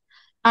cold.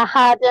 I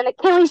had an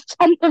Achilles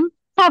tendon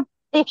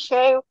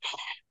issue.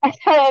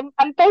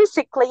 And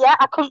basically, yeah,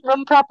 I couldn't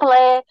run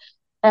properly.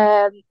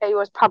 He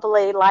was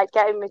probably like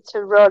getting me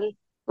to run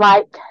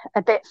like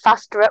a bit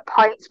faster at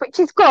points, which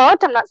is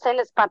good. I'm not saying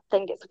it's a bad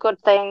thing, it's a good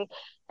thing.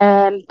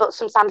 But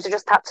sometimes I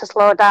just had to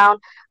slow down.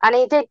 And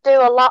he did do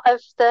a lot of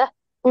the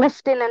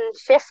lifting and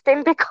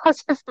shifting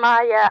because of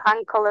my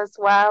ankle as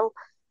well.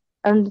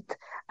 And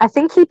I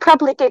think he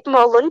probably did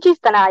more lunges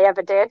than I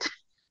ever did.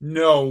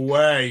 No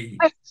way.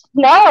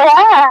 No,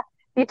 yeah.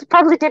 He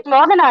probably did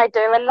more than I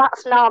do, and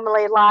that's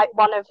normally like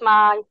one of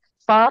my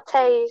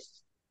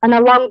fortes. And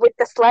along with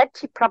the sledge,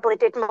 he probably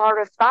did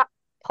more of that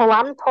pull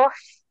and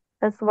push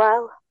as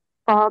well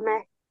for me.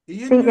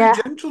 Ian, But you're a yeah,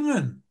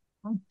 gentleman.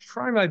 I'll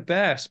try my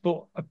best,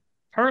 but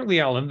apparently,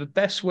 Alan, the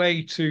best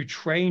way to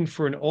train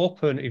for an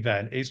open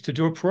event is to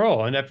do a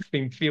pro, and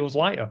everything feels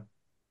lighter.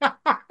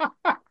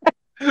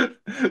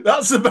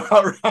 That's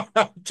about right,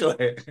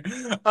 actually.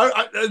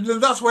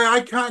 That's why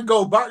I can't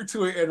go back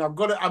to it, and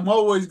I'm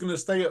always going to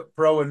stay at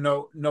pro and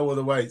no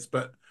other weights.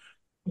 But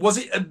was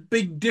it a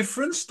big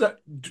difference that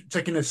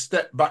taking a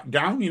step back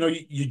down?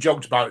 You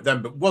joked about it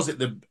then, but was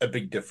it a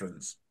big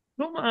difference?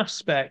 Some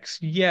aspects,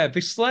 yeah.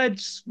 The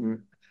sleds,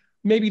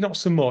 maybe not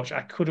so much.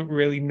 I couldn't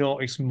really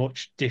notice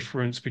much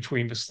difference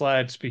between the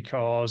sleds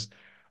because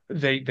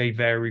they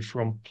vary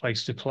from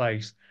place to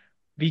place.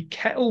 The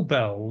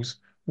kettlebells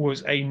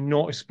was a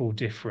noticeable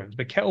difference.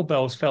 The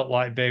kettlebells felt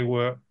like they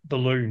were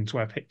balloons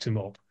when I picked them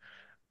up.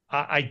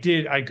 I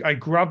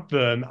grabbed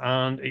them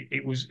and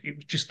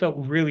it just felt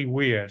really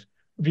weird.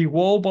 The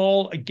wall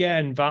ball,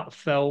 again, that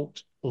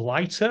felt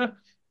lighter.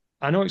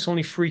 I know it's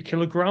only 3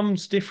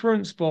 kilograms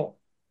difference, but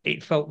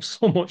it felt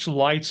so much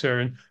lighter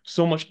and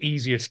so much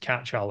easier to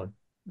catch, Alan.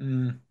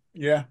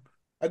 Yeah.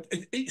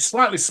 It's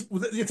slightly.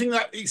 You think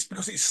that it's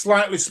because it's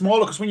slightly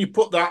smaller? Because when you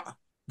put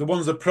the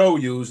ones the pro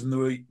use and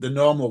the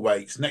normal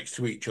weights next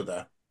to each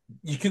other,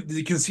 you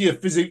can see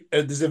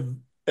there's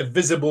a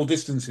visible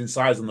distance in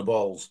size on the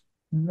balls.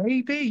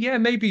 Maybe, yeah,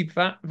 maybe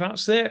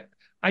that's it.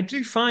 I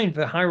do find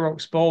the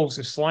Hyrox balls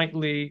are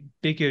slightly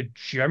bigger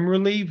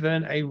generally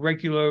than a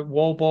regular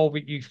wall ball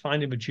that you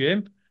find in the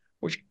gym,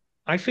 which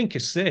I think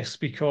assists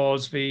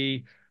because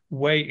the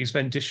weight is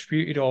then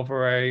distributed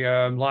over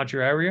a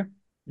larger area.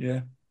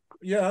 Yeah,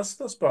 yeah,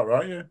 that's about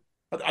right. Yeah,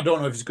 I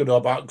don't know if it's good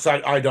or bad because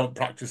I don't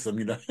practice them.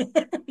 You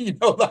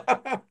know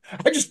that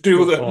I just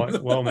do Good point.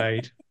 them. Well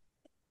made.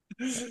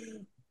 Well,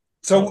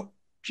 So,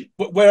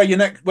 where are you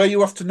next? Where are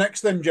you off to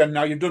next then, Jen?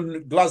 Now you've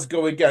done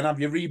Glasgow again.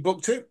 Have you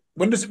rebooked it?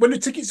 When do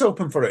tickets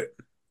open for it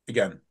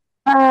again?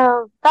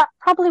 that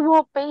probably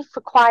won't be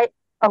for quite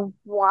a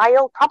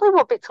while. Probably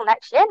won't be till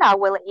next year now,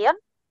 will it, Ian?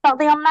 Not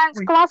they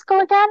announced Glasgow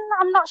again?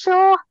 I'm not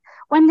sure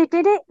when they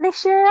did it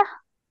this year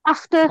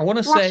after I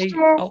want to last say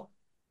year.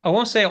 I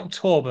want to say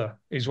October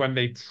is when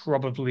they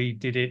probably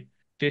did it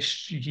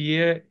this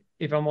year,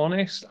 if I'm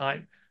honest.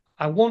 I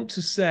want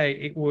to say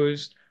it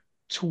was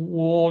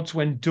towards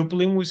when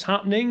Dublin was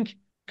happening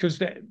because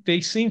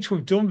they seem to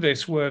have done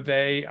this where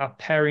they are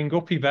pairing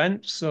up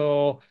events.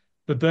 So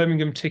the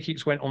Birmingham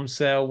tickets went on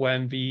sale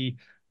when the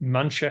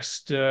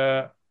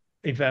Manchester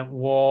event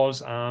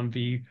was, and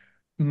the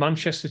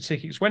Manchester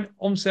tickets went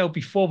on sale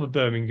before the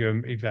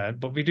Birmingham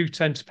event, but they do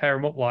tend to pair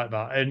them up like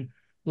that. And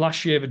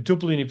last year, the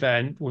Dublin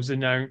event was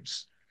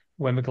announced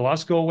when the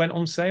Glasgow went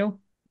on sale,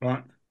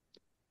 Right.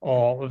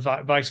 or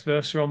vice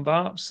versa on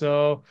that.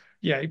 So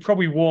yeah, it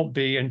probably won't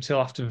be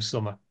until after the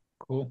summer.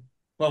 Cool.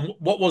 Well,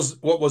 what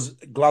was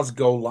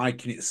Glasgow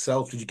like in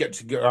itself? Did you get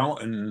to go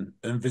out and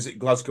visit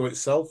Glasgow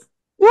itself?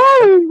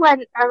 Yeah, we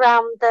went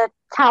around the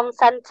town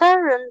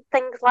centre and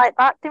things like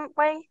that, didn't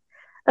we?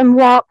 And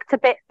walked a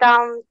bit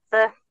down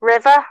the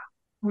river.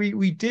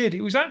 We did.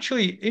 It was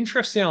actually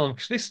interesting, Alan,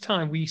 because this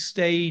time we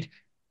stayed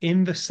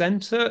in the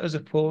centre as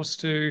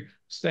opposed to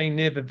staying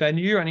near the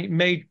venue, and it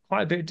made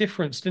quite a bit of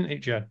difference, didn't it,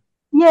 Jen?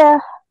 Yeah.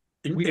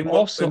 We In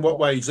also, what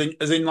ways?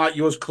 As in like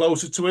you was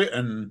closer to it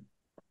and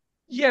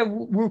yeah,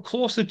 we're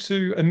closer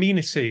to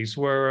amenities,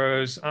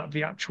 whereas at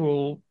the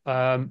actual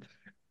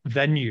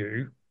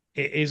venue,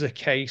 it is a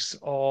case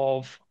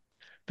of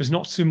there's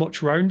not too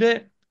much around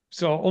it.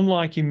 So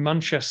unlike in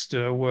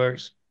Manchester, where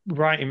it's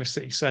right in the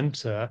city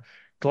centre,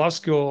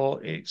 Glasgow,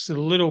 it's a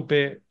little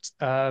bit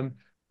out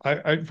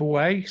of the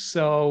way.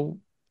 So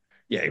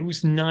yeah, it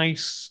was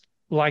nice.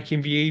 Like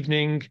in the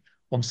evening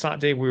on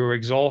Saturday, we were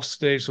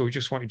exhausted, so we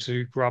just wanted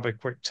to grab a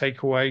quick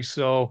takeaway.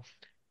 So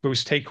there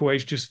was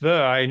takeaways just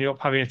there. I ended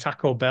up having a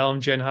Taco Bell,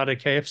 and Jen had a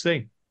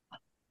KFC.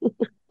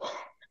 It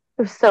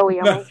was so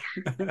yummy.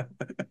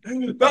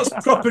 That's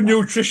proper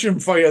nutrition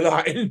for you,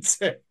 that, isn't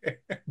it?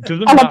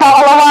 Doesn't And a matter.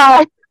 bottle of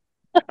wine.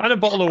 And a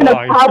bottle of And a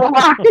wine. bottle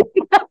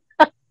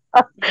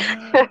of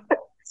wine.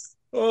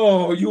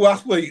 Oh, you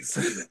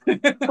athletes.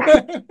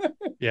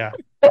 Yeah.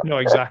 No,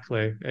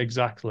 exactly.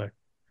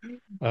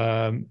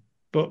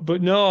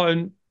 But no,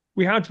 and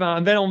we had that,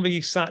 and then on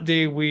the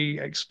Saturday we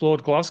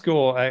explored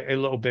Glasgow a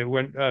little bit. We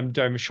went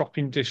down the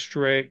shopping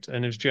district,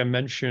 and as Jen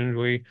mentioned,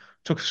 we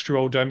took a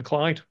stroll down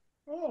Clyde.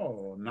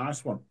 Oh,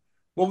 nice one.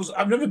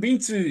 I've never been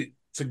to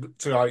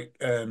like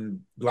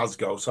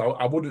Glasgow, so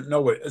I wouldn't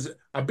know it.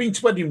 I've been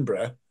to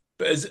Edinburgh,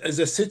 but as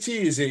a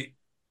city,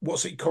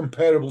 what's it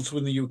comparable to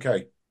in the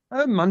UK?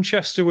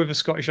 Manchester with a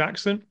Scottish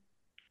accent.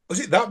 Is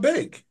it that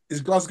big?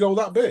 Is Glasgow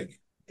that big?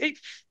 It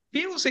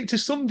feels it to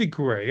some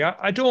degree.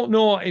 I don't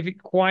know if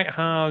it quite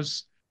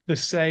has the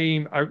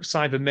same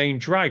outside the main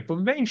drag, but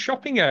the main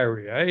shopping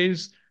area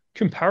is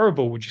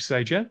comparable, would you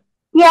say, Jen?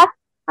 Yeah,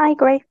 I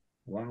agree.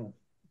 Wow.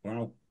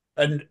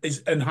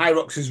 And High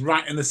Rocks is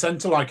right in the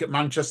centre, like at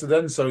Manchester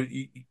then. So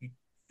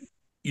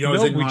No,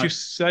 as in we like,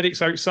 just said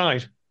it's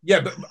outside.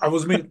 yeah, but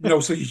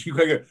so you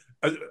can go.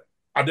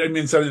 I don't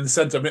mean so in the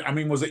centre. I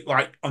mean, was it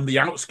like on the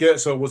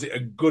outskirts, or was it a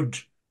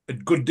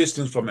good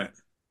distance from it?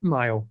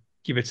 Mile,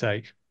 give or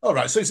take. All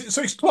right, so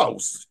it's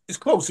close. It's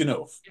close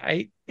enough.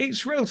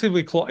 It's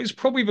relatively close. It's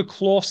probably the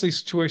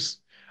closest to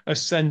a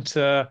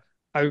centre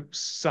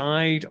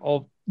outside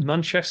of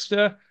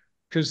Manchester,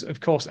 because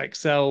of course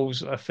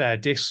Excel's a fair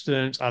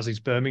distance, as is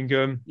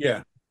Birmingham.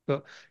 Yeah.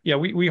 But yeah,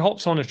 we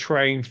hopped on a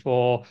train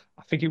for,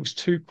 I think it was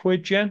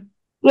 £2, Jen,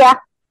 Yeah.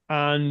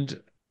 and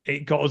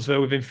it got us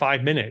there within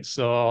 5 minutes.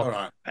 So All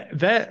right.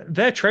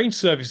 their train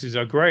services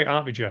are great,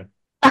 aren't they, Jen?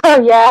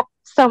 Oh yeah,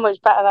 so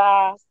much better than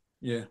ours.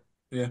 Yeah.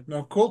 Yeah.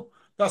 No, cool.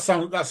 That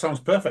sounds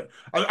perfect.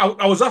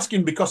 I was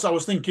asking because I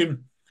was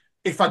thinking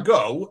if I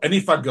go,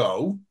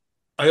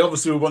 I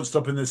obviously won't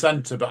stop in the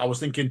centre, but I was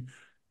thinking,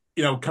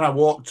 can I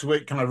walk to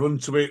it? Can I run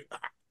to it?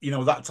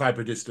 That type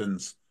of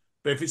distance.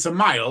 But if it's a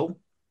mile,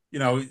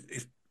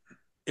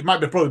 it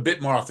might be probably a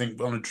bit more, I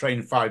think, on a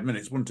train 5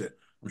 minutes, wouldn't it?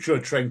 I'm sure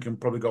a train can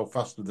probably go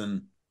faster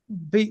than.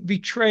 The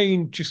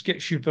train just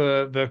gets you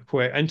the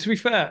quick. And to be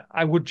fair,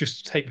 I would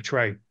just take the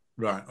train.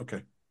 Right.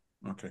 Okay.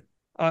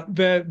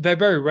 They're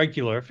very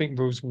regular. I think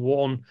there was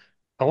one,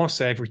 I want to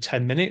say every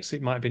 10 minutes.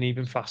 It might have been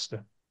even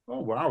faster.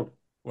 Oh, wow.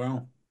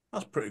 Well,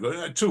 that's pretty good.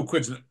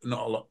 £2's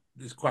not a lot.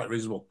 It's quite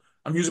reasonable.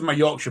 I'm using my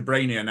Yorkshire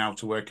brain here now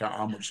to work out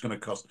how much it's going to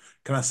cost.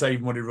 Can I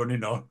save money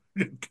running or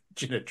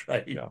catching a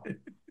train? Yeah.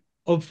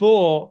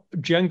 Although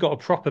Jen got a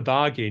proper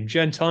bargain.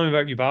 Jen, tell me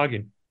about your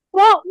bargain.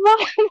 What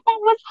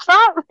was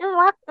that?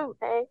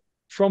 Recently?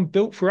 From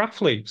Built for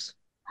Athletes.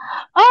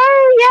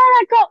 Oh yeah,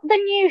 I got the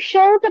new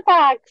shoulder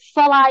bags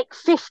for like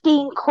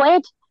 15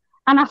 quid,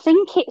 and I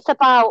think it's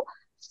about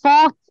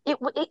 40.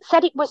 It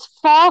said it was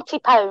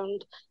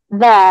 £40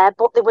 there,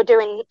 but they were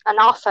doing an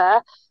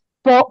offer.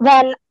 But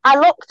then I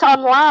looked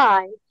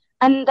online,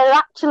 and they're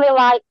actually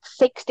like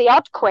 60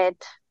 odd quid.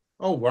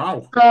 Oh,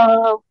 wow.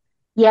 So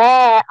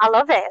yeah, I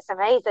love it. It's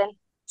amazing.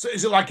 So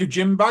is it like a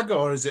gym bag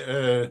or is it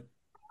a...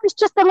 It's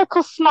just a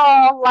little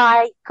small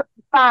like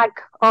bag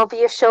over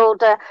your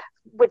shoulder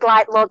with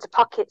like loads of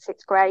pockets.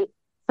 It's great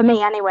for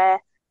me anyway,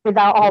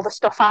 without all the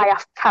stuff I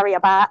have to carry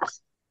about.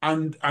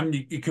 And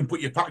you can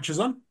put your patches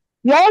on?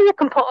 Yeah, you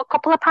can put a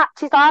couple of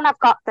patches on. I've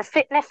got the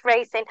Fitness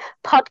Racing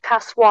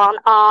podcast one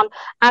on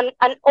and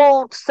an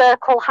old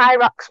Circle High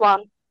Rocks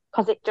one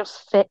because it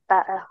just fit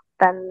better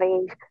than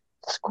the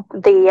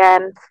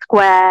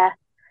square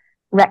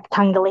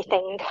rectangular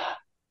thing.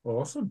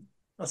 Awesome.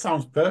 That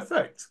sounds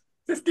perfect.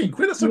 15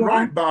 quid, that's a Yeah.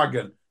 right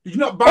bargain. Did you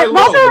not buy It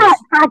was a loads?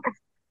 right bag.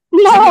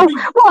 No,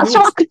 what? So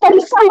I could then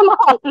sell them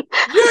on. Yeah,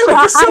 we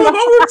can sell them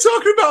on. We were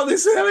talking about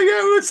this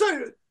earlier. We were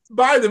saying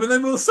buy them and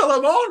then we'll sell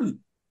them on.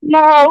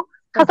 No,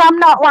 because I'm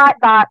not like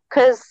that.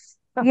 Because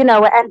at the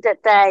end of the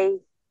day,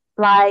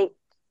 like,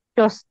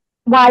 just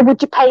why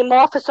would you pay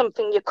more for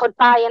something you could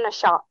buy in a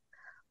shop?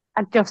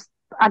 I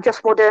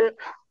just wouldn't.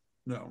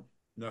 No. Or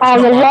It's not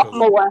a like lot us.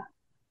 more.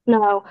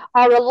 No,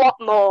 or a lot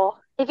more.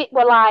 If it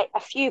were like a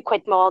few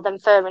quid more, then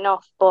fair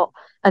enough.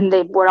 And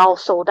they were all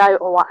sold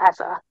out or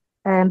whatever.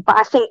 But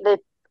I think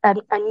that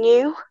a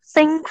new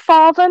thing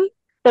for them.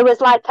 There was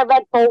like a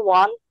Red Bull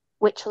one,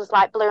 which was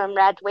like blue and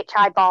red, which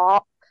I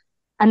bought,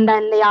 and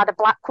then they had a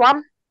black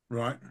one.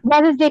 Right.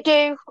 Whether they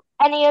do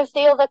any of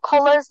the other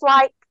colours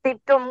like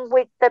they've done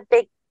with the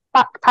big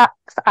backpacks,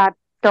 I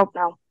don't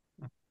know.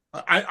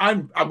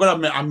 I've got to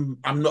admit,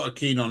 I'm not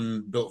keen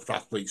on built for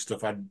athlete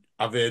stuff.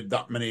 I've heard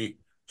that many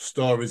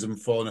stories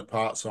and falling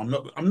apart, so I'm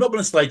not going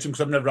to slate them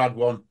because I've never had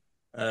one.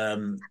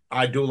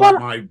 I do like Well,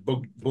 my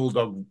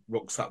bulldog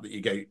rucksack that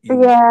you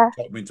yeah.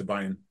 taught me into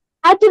buying.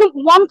 I didn't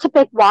want a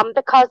big one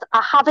because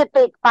I have a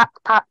big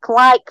backpack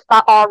like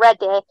that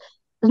already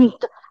and,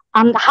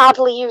 and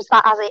hardly use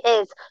that as it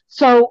is.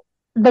 So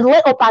the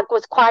little bag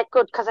was quite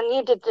good because I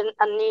needed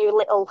a new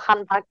little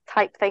handbag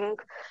type thing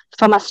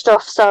for my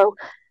stuff. So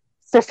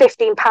for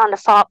 £15, I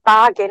thought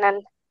bargain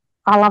and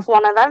I'll have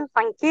one of them.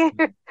 Thank you.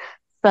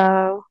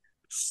 So,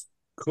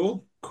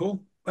 Cool,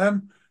 cool.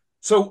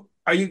 So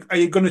are you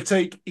going to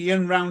take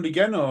Ian round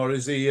again, or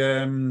is he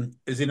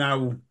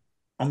now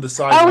on the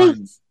oh,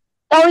 he's, sidelines?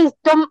 he's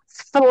dumped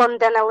for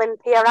London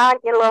Olympia,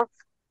 aren't you, love?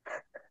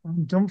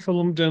 I'm done for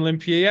London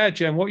Olympia. Yeah,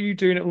 Jen, what are you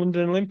doing at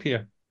London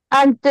Olympia?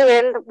 I'm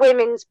doing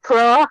women's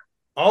pro.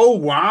 Oh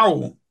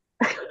wow,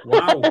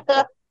 wow.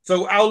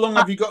 So how long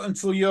have you got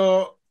until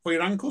your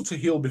ankle to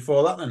heal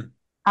before that then?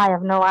 I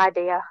have no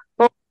idea,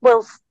 but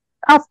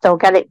I'll still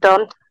get it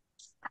done.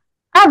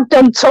 I've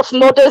done Tough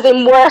Mudders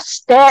in worse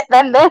state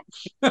than this.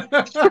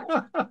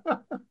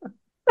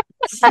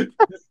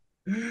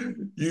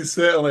 You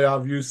certainly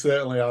have. You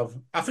certainly have.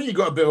 I think you've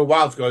got a bit of a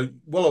while to go.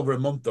 Well over a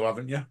month, though,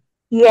 haven't you?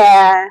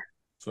 Yeah.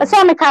 I So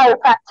saw my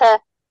chiropractor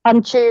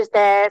on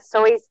Tuesday,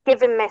 so he's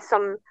giving me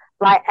some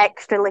like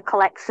extra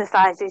little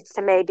exercises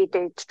to maybe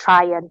do to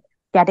try and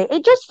get it.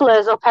 It just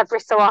flares up every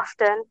so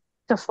often.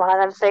 Just one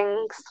of them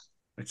things.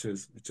 it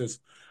is. It is.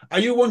 Are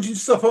you wanting to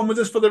stop on with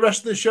us for the rest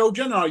of the show,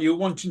 Jen? Or are you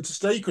wanting to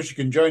stay? Because you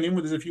can join in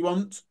with us if you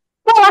want.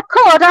 Well, I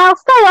could. I'll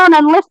stay on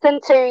and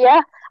listen to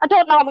you. I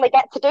don't normally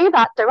get to do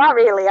that, do I?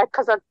 Really?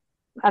 Because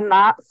I'm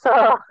that.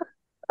 So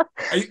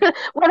You,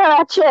 whether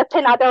I chirp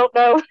in, I don't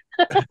know.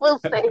 We'll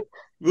see.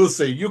 we'll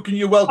see.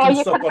 You're Or welcome to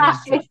you stop can on and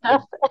ask me chat.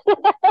 stuff.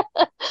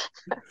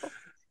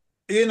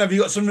 Ian, have you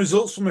got some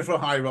results for me for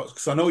High Rocks?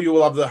 Because I know you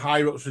will have the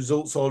High Rocks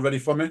results all ready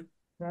for me.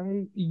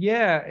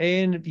 Yeah,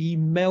 in the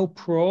male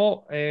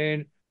pro,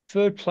 in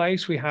third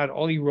place, we had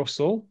Ollie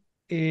Russell.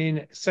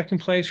 In second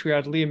place, we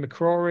had Liam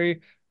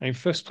McCrory. And in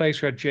first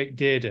place, we had Jake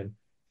Dearden.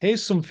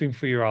 Here's something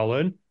for you,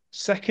 Alan.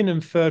 Second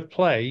and third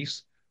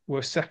place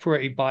were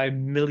separated by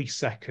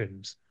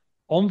milliseconds.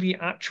 On the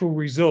actual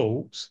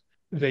results,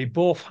 they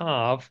both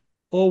have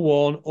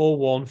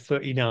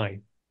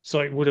 01:01:39. So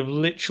it would have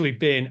literally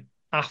been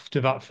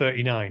after that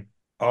 39.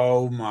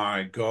 Oh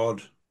my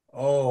God.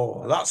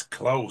 Oh, that's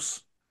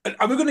close.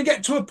 Are we going to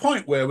get to a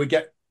point where we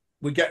get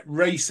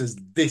races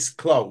this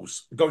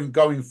close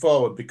going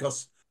forward?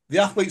 Because the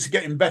athletes are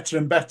getting better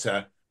and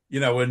better,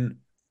 and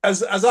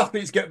as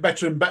athletes get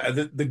better and better,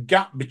 the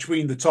gap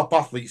between the top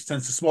athletes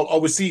tends to small.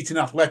 Or we see it in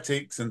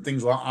athletics and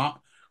things like that.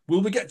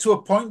 Will we get to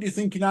a point, do you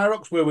think, in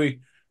Irox where we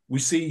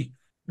see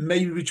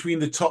maybe between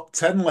the top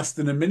 10 less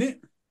than a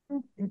minute?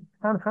 It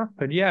can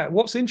happen. Yeah.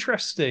 What's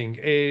interesting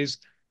is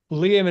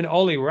Liam and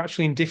Ollie were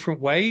actually in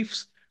different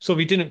waves. So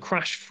they didn't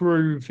crash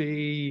through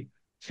the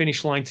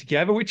finish line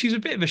together, which is a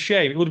bit of a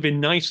shame. It would have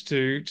been nice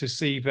to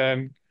see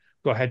them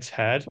go head to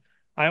head.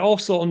 I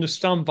also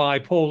understand by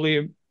Paul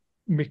Liam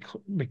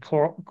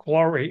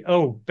McClory.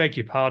 Oh, beg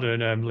your pardon,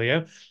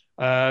 Liam.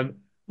 Liam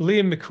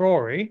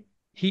McCrory,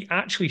 he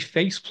actually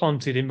face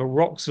planted in the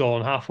rock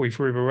zone halfway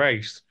through the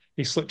race.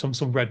 He slipped on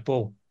some Red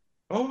Bull.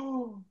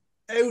 Oh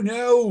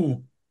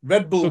no.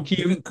 Red So Bull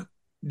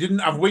didn't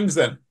have wings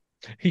then.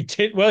 he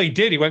did. Well, he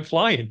did. He went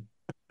flying.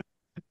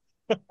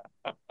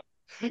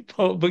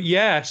 But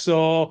yeah,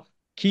 so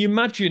can you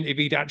imagine if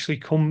he'd actually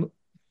come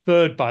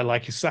third by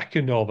like a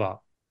second or that?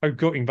 How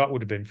gutting that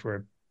would have been for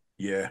him.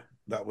 Yeah,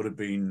 that would have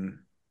been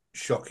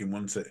shocking,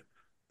 wouldn't it?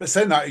 But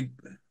saying that, he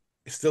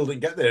still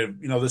didn't get there.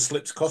 The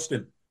slips cost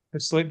him. The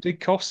slip did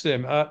cost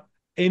him.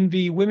 In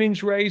the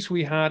women's race,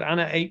 we had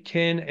Anna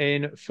Aitken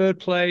in third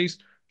place,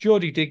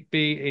 Geordie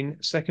Digby in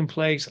second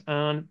place,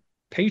 and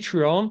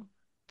Patreon,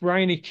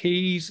 Bryony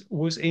Keys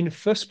was in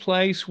first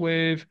place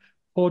with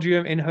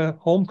podium in her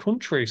home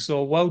country.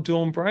 So well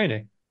done,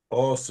 Bryony.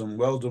 Awesome.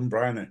 Well done,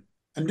 Brian.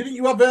 And didn't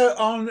you have her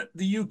on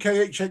the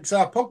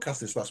UKHXR podcast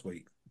this last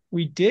week?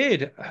 We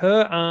did.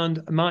 Her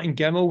and Martin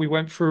Gemmell, we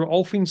went through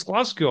all things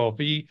Glasgow,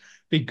 the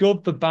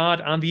good, the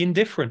bad, and the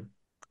indifferent.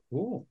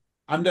 Oh.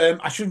 And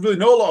I should really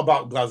know a lot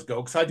about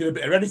Glasgow because I did a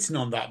bit of editing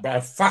on that, but I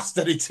fast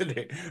edited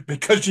it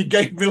because you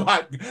gave me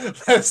like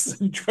less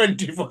than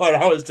 24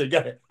 hours to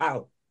get it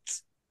out.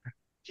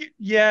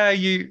 Yeah,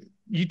 you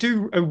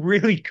do a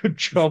really good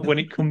job when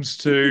it comes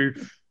to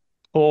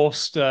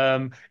post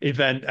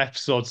event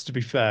episodes, to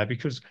be fair,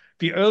 because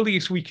the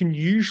earliest we can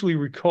usually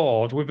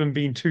record, with them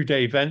being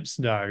 2-day events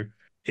now,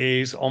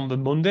 is on the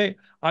Monday.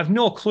 I've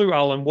no clue,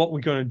 Alan, what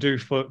we're going to do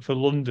for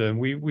London.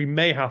 We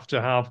may have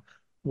to have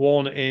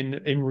one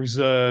in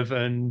reserve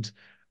and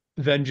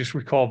then just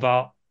record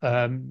that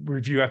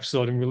review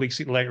episode and release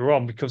it later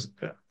on because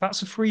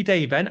that's a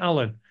 3-day event,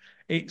 Alan.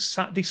 It's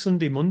Saturday,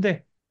 Sunday,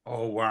 Monday.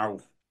 Oh, wow.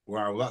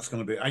 Wow, that's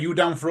going to be. Are you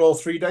down for all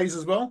 3 days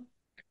as well?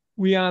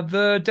 We are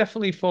there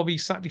definitely for the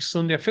Saturday,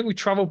 Sunday. I think we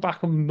travel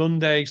back on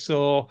Monday,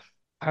 so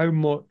how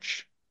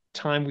much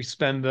time we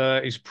spend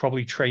there is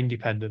probably train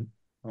dependent.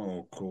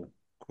 Oh, cool.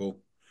 Cool.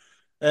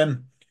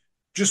 Um,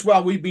 just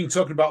while we've been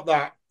talking about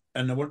that,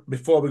 And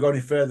before we go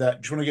any further,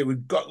 just want to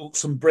we've got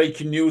some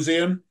breaking news,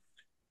 Ian.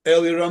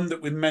 Earlier on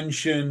that we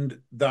mentioned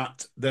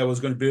that there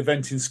was going to be an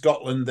event in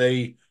Scotland,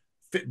 the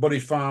Fit Body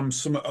Farm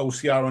Summit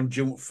OCR on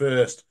June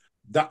 1st.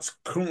 That's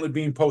currently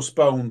being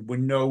postponed with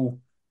no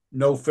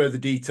further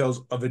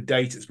details of a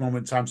date at this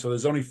moment in time. So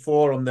there's only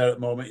 4 on there at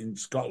the moment in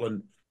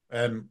Scotland.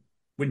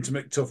 Winter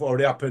McTuff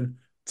already happened,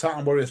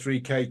 Tartan Warrior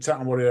 3K,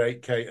 Tartan Warrior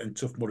 8K, and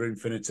Tough Mudder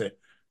Infinity.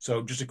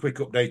 So just a quick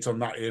update on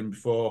that, Ian,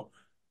 before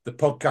the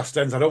podcast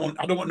ends. I don't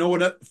want no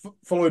one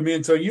following me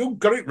and saying you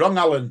got it wrong,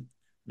 Alan.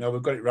 No,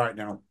 we've got it right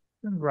now.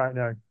 Right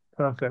now.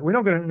 Perfect. We're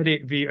not going to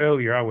edit the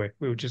earlier, are we?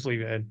 We'll just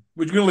leave it in.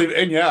 We're going to leave it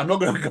in, yeah. I'm not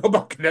going to go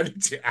back and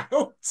edit it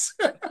out.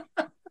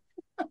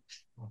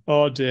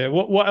 Oh dear.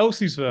 What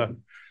else is there?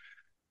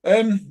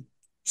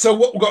 So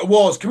what we've got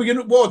awards. Can we get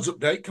an awards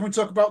update? Can we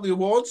talk about the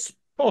awards?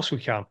 Of course we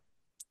can.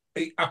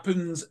 It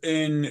happens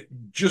in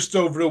just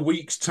over a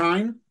week's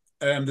time.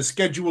 The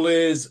schedule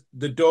is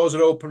the doors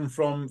are open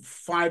from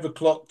 5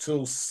 o'clock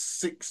till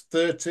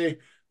 6:30.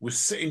 We're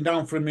sitting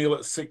down for a meal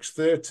at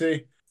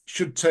 6:30.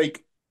 Should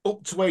take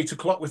up to 8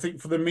 o'clock, we think,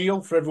 for the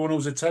meal for everyone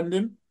who's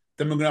attending.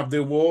 Then we're going to have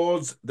the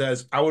awards.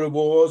 There's our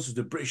awards,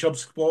 the British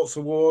Obstacle Sports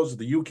Awards,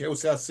 the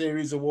UKOCR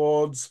Series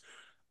Awards,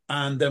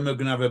 and then we're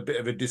going to have a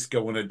bit of a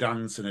disco and a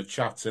dance and a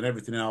chat and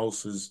everything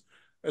else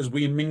as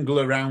we mingle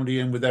around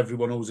here with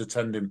everyone who's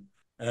attending.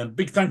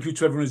 Big thank you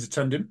to everyone who's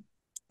attending.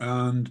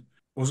 And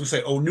I was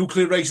going to say,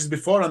 nuclear races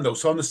beforehand, though.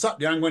 So on the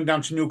Saturday, I'm going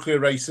down to nuclear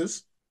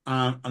races.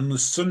 And on the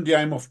Sunday,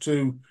 I'm off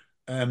to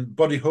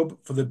Body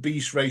Hub for the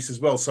Beast race as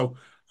well. So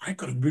I've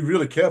got to be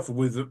really careful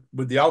with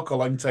the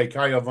alcohol intake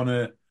I have on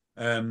a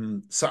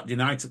Saturday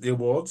night at the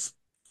awards.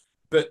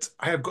 But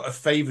I have got a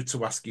favour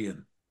to ask,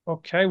 Ian.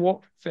 Okay,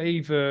 what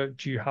favour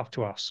do you have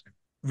to ask?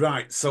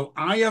 Right, so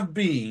I have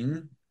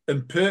been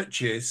and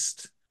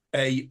purchased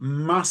a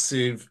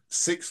massive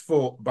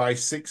 6-foot by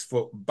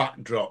 6-foot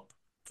backdrop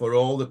for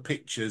all the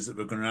pictures that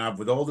we're going to have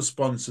with all the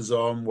sponsors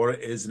on, what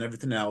it is and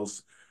everything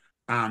else.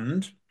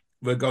 And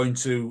we're going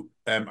to,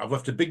 I've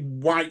left a big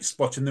white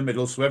spot in the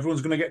middle, so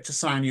everyone's going to get to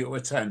sign you who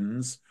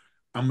attends,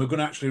 and we're going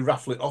to actually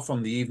raffle it off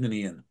on the evening,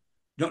 Ian.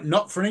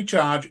 Not for any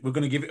charge, we're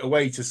going to give it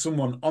away to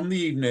someone on the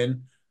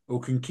evening who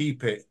can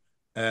keep it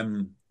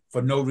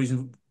for no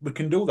reason. We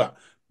can do that.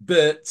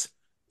 But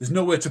there's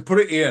nowhere to put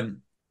it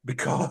in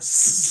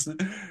because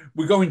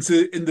we're going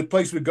to, in the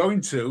place we're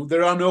going to,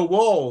 there are no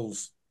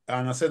walls.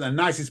 And I said the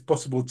nicest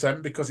possible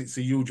tent because it's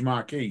a huge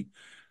marquee.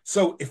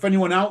 So if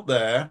anyone out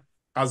there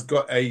has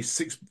got a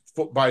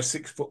 6-foot by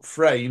 6-foot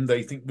frame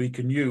they think we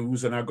can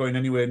use and are going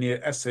anywhere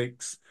near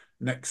Essex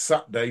next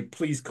Saturday,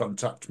 please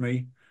contact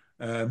me.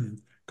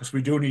 Because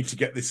we do need to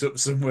get this up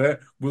somewhere.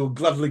 We'll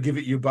gladly give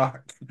it you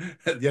back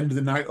at the end of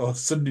the night or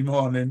Sunday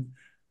morning.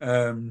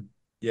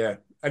 Yeah,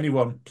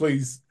 anyone,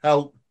 please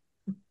help.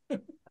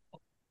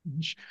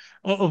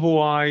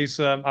 Otherwise,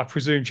 I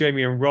presume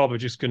Jamie and Rob are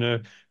just going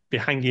to be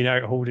hanging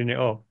out, holding it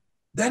up.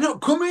 They're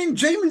not coming.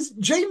 Jamie's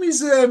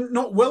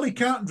not well. He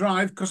can't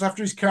drive because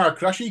after his car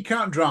crash, he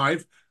can't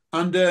drive.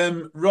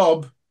 And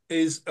Rob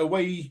is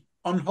away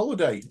on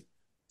holiday.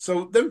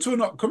 So them two are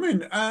not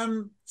coming.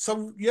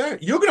 So yeah,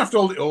 you're gonna have to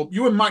hold it up.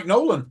 You and Mike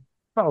Nolan.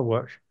 That'll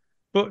work.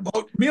 But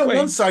me on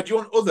one side, you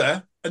on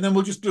other, and then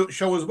we'll just do a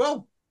show as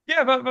well.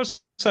 Yeah, that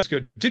sounds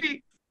good. Did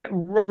he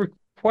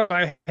request?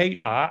 I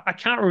hate that. I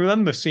can't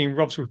remember seeing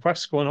Rob's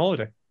request to go on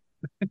holiday.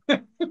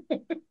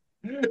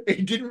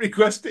 He didn't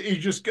request it.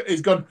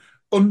 He's gone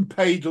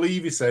unpaid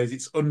leave. He says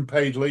it's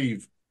unpaid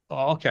leave.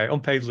 Oh, okay,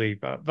 unpaid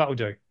leave. That'll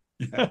do.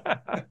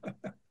 Yeah.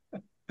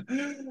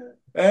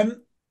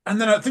 And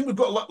then I think we've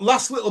got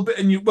last little bit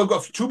in you. We've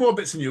got 2 more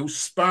bits in you,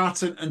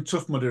 Spartan and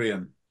Tough Mudder,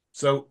 Ian.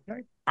 So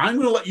okay. I'm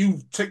going to let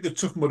you take the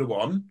Tough Mudder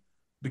one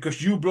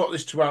because you brought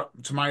this to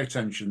my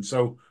attention.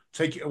 So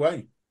take it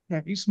away.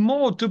 Yeah, it's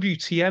more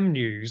WTM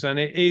news, and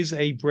it is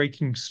a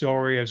breaking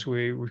story as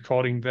we're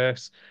recording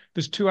this.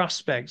 There's 2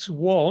 aspects.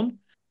 One,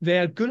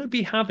 they're going to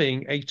be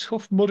having a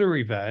Tough Mudder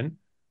event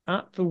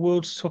at the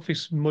world's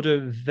toughest mudder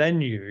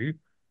venue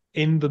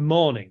in the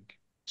morning.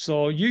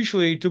 So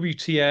usually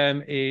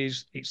WTM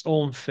is its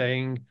own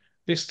thing.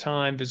 This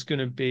time there's going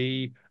to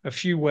be a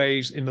few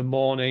ways in the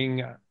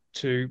morning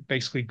to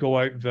basically go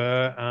out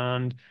there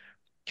and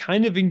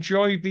kind of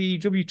enjoy the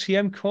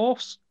WTM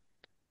course.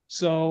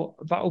 So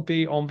that'll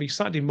be on the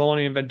Saturday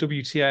morning, and then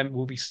WTM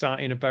will be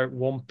starting about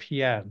 1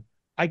 p.m.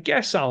 I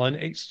guess, Alan,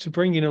 it's to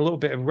bring in a little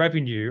bit of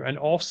revenue and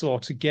also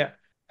to get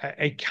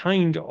a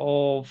kind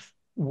of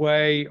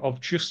way of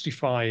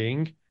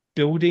justifying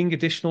building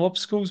additional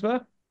obstacles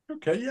there.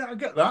 Okay, yeah, I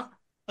get that.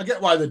 I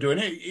get why they're doing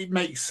it. It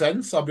makes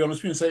sense. I'll be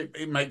honest with you and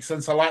say it makes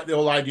sense. I like the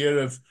whole idea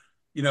of,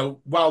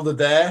 while they're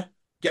there,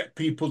 get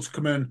people to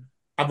come and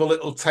have a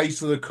little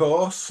taste of the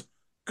course.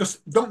 Because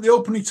don't they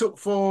open it up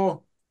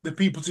for the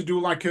people to do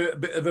like a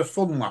bit of a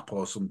fun lap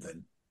or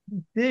something?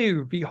 They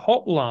would be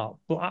hot lap,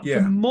 but at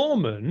the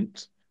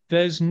moment,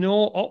 there's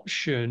no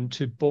option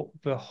to book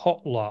the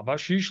hot lap.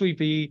 That's usually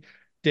the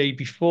day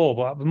before,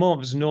 but at the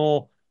moment, there's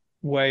no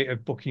way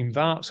of booking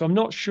that. So I'm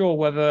not sure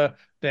whether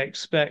they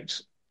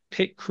expect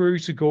pit crew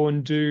to go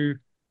and do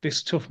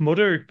this Tough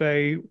Mudder if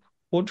they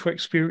want to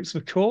experience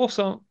the course.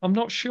 I'm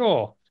not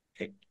sure.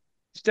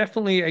 It's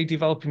definitely a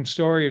developing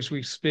story as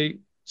we speak.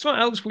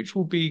 Something else which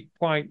will be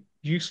quite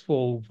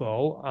useful,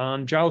 though,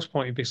 and Giles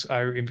pointed this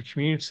out in the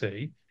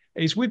community,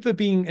 is with there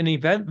being an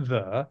event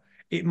there,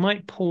 it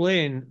might pull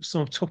in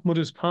some of Tough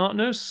Mudder's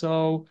partners.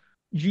 So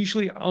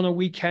usually on a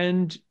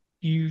weekend,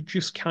 you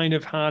just kind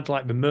of had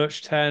like the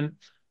merch tent,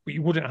 but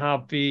you wouldn't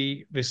have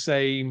the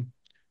same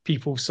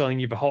people selling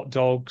you the hot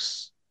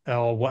dogs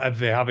or whatever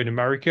they have in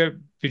America.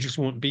 They just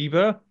won't be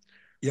there.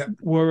 Yeah.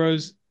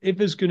 Whereas if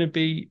there's going to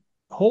be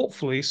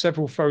hopefully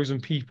several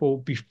thousand people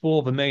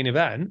before the main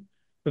event,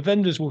 the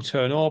vendors will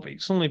turn up.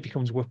 It suddenly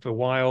becomes worth a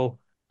while,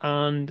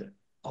 and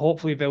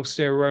hopefully they'll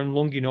stay around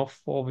long enough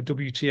for the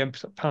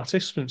WTM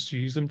participants to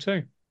use them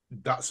too.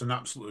 That's an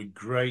absolutely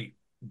great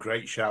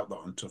shout that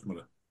on Tough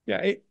Mudder.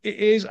 Yeah, it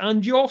is.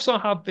 And you also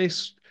have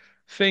this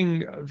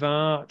thing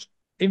that,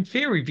 in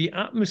theory, the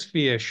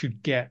atmosphere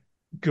should get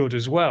good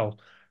as well.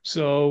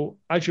 So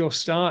as you're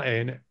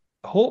starting,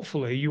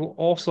 hopefully you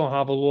also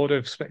have a lot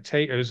of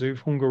spectators who've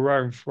hung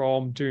around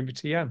from doing the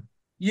TM.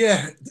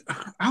 Yeah.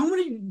 How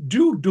many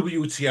do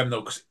WTM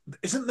though? Because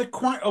isn't there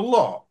quite a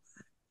lot?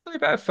 Probably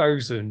about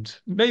 1,000,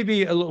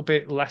 maybe a little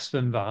bit less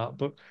than that,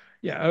 but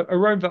yeah,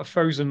 around that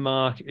 1,000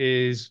 mark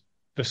is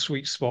the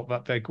sweet spot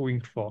that they're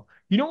going for.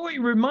 You know what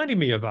you reminded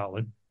me of,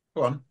 Alan?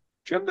 Go on.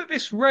 Do you remember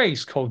this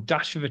race called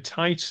Dash of the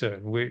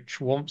Titan, which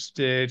once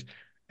did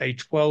a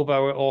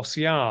 12-hour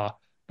OCR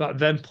that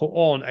then put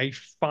on a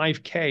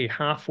 5K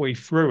halfway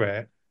through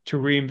it to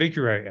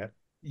reinvigorate it?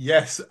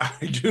 Yes,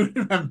 I do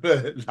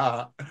remember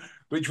that,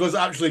 which was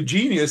actually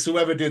genius.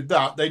 Whoever did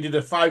that, they did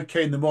a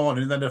 5K in the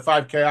morning, then a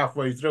 5K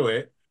halfway through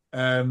it,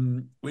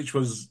 which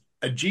was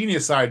a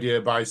genius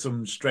idea by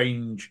some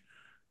strange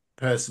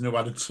person who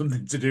had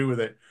something to do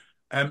with it.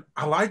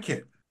 I like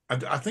it.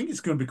 I think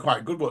it's going to be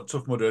quite good what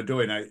Tough Mudder are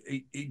doing.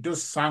 It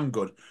does sound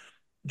good.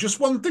 Just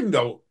one thing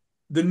though,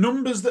 the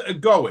numbers that are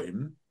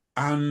going,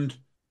 and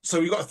so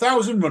you've got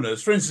 1,000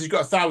 runners. For instance, you've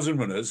got 1,000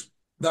 runners.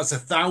 That's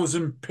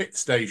 1,000 pit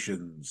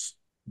stations.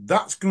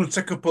 That's going to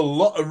take up a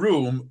lot of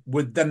room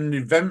with then an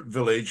event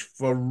village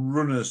for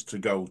runners to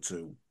go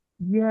to.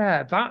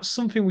 Yeah, that's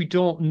something we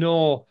don't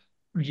know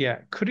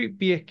yet. Could it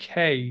be a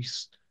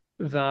case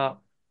that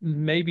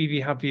maybe they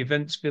have the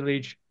events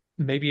village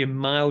maybe a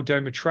mile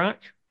down the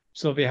track,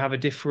 so they have a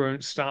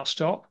different start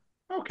stop?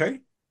 Okay,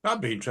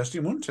 that'd be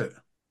interesting, wouldn't it?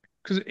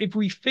 Because if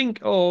we think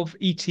of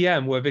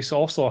ETM, where this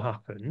also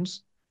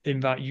happens, in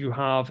that you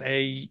have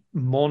a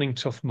morning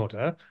Tough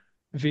Mudder,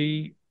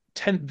 the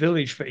 10th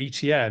village for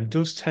ETM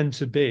does tend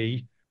to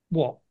be,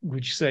 what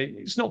would you say?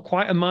 It's not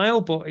quite a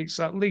mile, but it's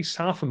at least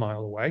half a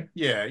mile away.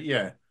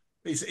 Yeah.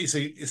 It's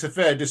a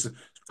fair distance.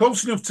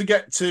 Close enough to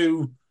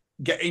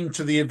get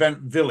into the event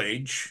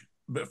village,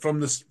 but from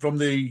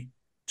the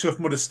Tough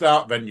Mudder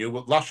start venue.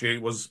 But last year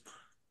it was,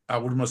 I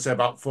would almost say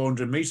about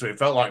 400 meters. It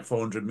felt like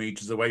 400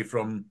 meters away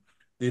from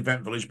the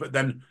event village. But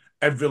then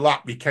every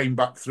lap we came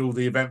back through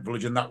the event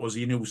village, and that was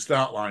your new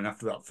start line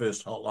after that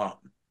first hot lap.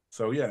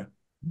 So yeah,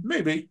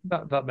 maybe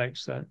That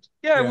makes sense.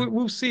 Yeah, yeah.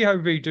 we'll see how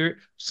they do it.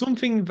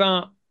 Something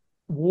that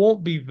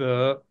won't be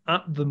there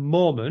at the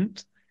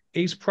moment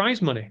is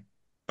prize money.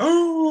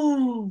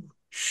 Oh,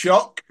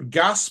 shock,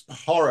 gasp,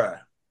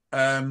 horror.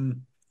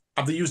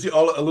 Have they used it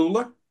all at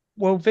Alula?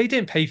 Well, they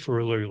didn't pay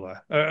for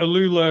Alula.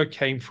 Alula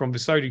came from the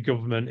Saudi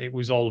government. It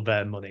was all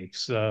their money,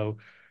 so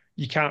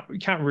you can't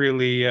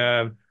really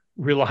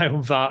rely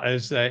on that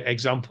as an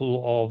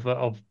example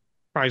of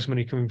prize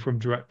money coming from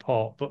direct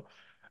pot. But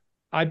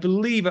I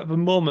believe at the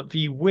moment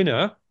the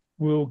winner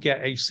will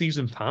get a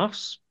season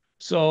pass.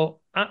 So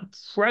at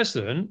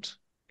present,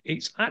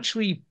 it's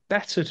actually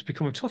better to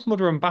become a Tough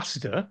Mudder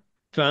ambassador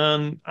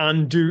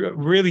and do a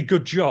really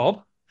good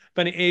job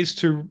than it is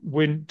to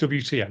win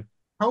WTM.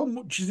 How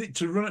much is it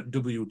to run at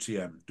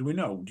WTM? Do we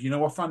know? Do you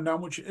know offhand how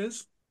much it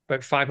is?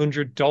 About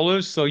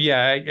 $500. So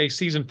yeah, a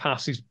season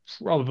pass is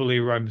probably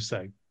around the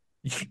same.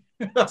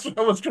 That's what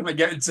I was trying to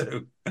get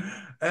into.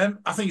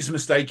 I think it's a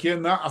mistake here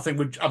in that. I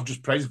think I've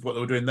just praised what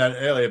they were doing there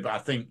earlier, but I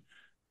think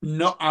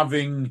not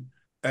having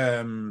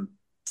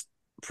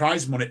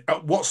prize money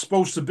at what's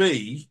supposed to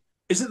be,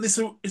 isn't this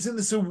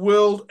a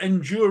world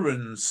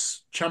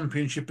endurance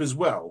championship as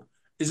well?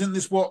 Isn't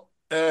this what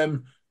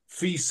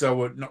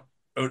FISO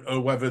or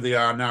whether they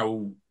are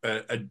now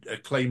are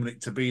claiming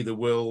it to be the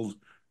world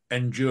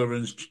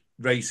endurance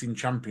racing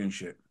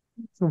championship?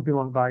 Something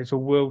like that. It's a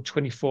world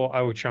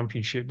 24-hour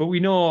championship. But we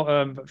know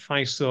that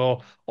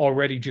FISO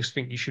already just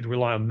think you should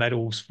rely on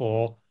medals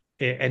for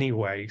it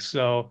anyway.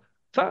 So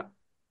that,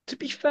 to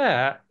be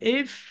fair,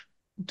 if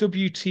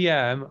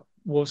WTM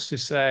was to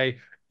say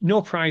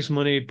no prize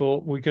money, but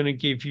we're going to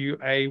give you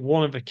a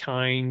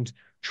one-of-a-kind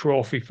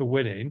trophy for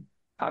winning,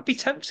 that'd be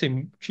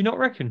tempting. Do you not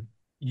reckon?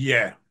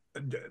 Yeah,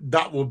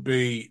 that would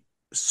be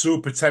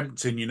super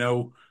tempting,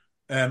 a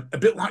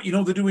bit like,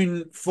 they're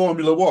doing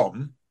Formula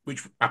One,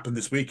 which happened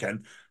this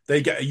weekend.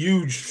 They get a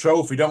huge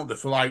trophy, don't they,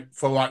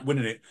 for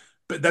winning it.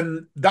 But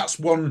then that's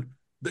one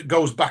that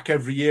goes back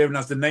every year and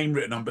has the name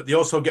written on, but they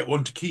also get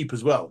one to keep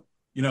as well.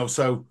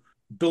 So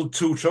build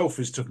 2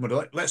 trophies to them.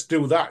 Like, let's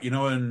do that,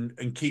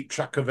 and keep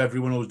track of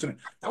everyone who's doing it.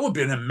 That would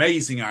be an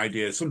amazing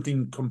idea,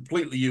 something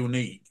completely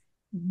unique.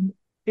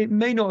 It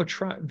may not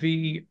attract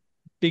the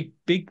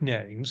big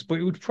names, but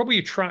it would probably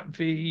attract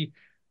the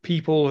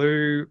people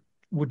who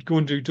would go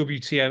and do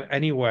WTM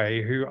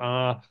anyway, who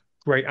are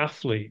great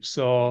athletes.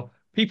 So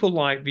people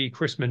like the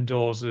Chris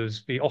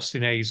Mendozas, the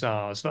Austin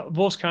Azars,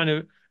 those kind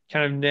of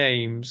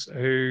names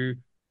who,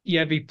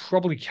 yeah, they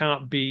probably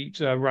can't beat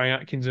Ryan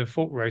Atkins in a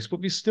foot race,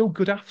 but they're still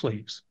good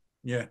athletes.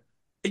 Yeah,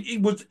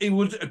 it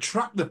would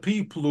attract the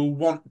people who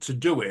want to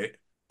do it,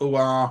 who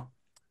are,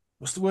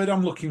 what's the word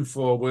I'm looking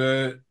for,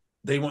 where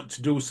they want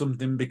to do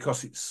something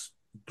because it's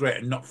great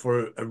and not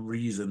for a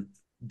reason.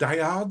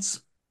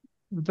 Diehards?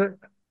 They,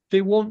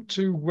 they want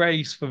to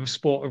race for the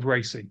sport of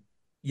racing.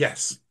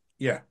 Yes,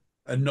 yeah,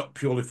 and not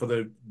purely for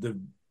the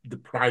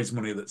prize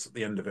money that's at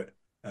the end of it.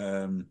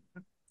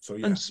 So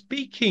yeah, And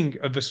speaking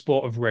of the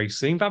sport of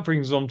racing, that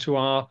brings us on to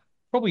our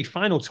probably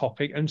final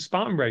topic and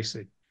Spartan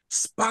racing.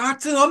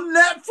 Spartan on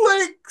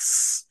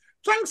Netflix.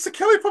 Thanks to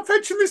Kelly for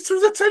fetching this to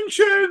his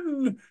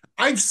attention.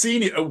 I've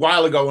seen it a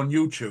while ago on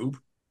YouTube,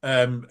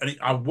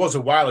 I was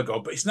a while ago,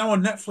 but it's now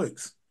on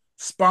Netflix.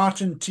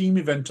 Spartan team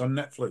event on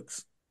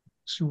Netflix.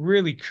 It's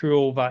really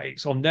cool that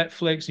it's on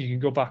Netflix. You can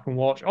go back and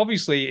watch.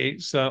 Obviously,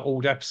 it's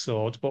old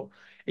episodes, but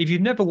if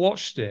you've never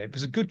watched it,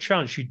 there's a good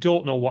chance you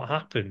don't know what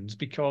happens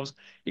because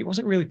it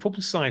wasn't really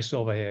publicized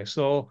over here.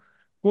 So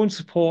go and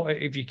support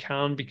it if you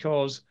can,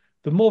 because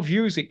the more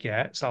views it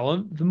gets,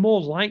 Alan, the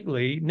more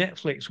likely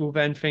Netflix will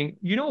then think,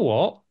 you know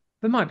what,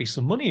 there might be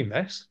some money in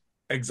this.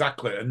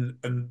 Exactly,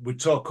 and we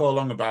talk all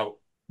along about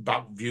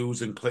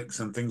views and clicks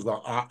and things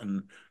like that.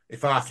 And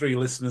if our 3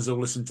 listeners will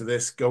listen to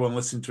this, go and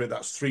listen to it.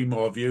 That's 3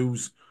 more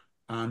views,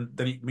 and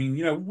then it means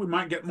we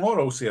might get more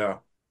OCR.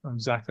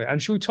 Exactly.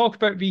 And should we talk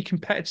about the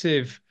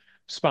competitive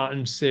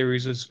Spartan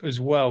series as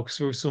well? Because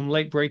there was some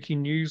late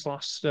breaking news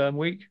last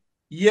week.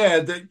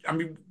 Yeah, I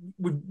mean,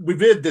 we've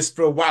heard this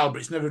for a while, but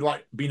it's never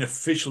like been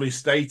officially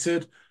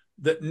stated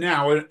that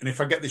now, and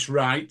if I get this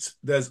right,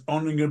 there's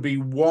only going to be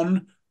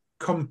one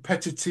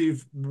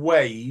competitive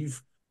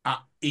wave at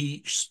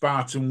each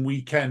Spartan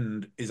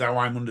weekend, is how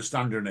I'm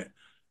understanding it.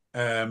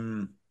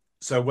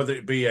 So whether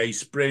it be a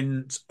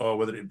sprint or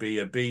whether it be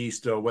a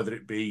beast or whether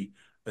it be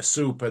a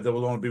super, there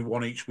will only be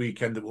one each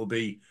weekend that will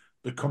be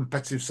the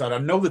competitive side. I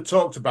know they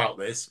talked about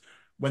this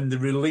when they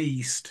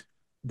released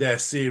their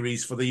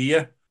series for the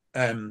year.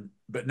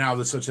 But now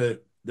they're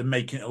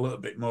making it a little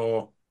bit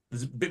more.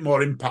 There's a bit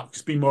more impact.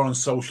 It's been more on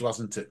social,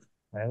 hasn't it?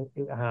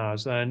 It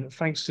has, and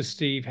thanks to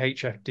Steve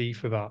HFD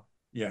for that.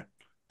 Yeah,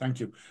 thank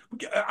you.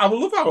 I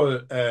love our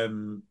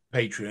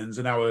Patreons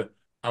and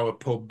our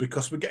pub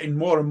because we're getting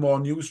more and more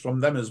news from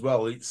them as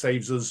well. It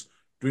saves us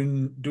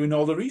doing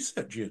all the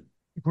research. Ian.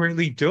 It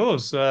really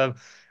does.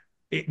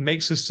 It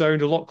makes us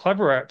sound a lot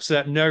cleverer.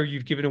 Except no,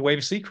 you've given away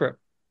the secret.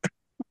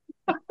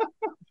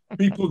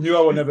 People knew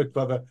I were never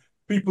clever.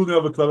 People knew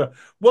I were clever.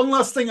 One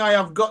last thing I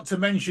have got to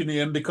mention,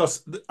 Ian,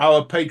 because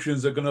our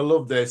patrons are going to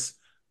love this,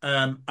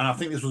 and I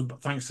think this was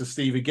thanks to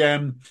Steve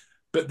again,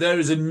 but there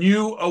is a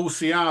new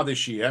OCR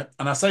this year,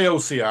 and I say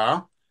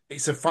OCR,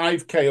 it's a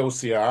 5K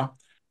OCR,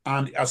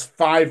 and it has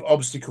 5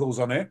 obstacles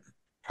on it.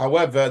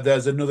 However,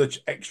 there's another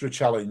extra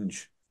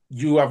challenge.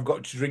 You have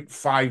got to drink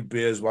 5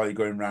 beers while you're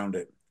going around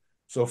it.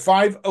 So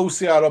 5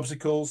 OCR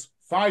obstacles,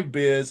 5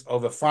 beers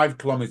over 5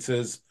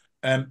 kilometres,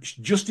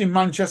 just in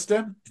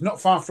Manchester. It's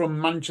not far from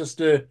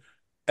Manchester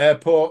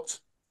Airport.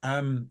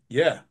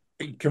 Yeah,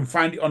 you can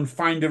find it on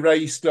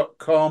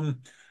findarace.com,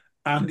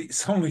 and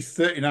it's only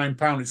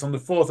 £39. It's on the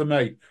 4th of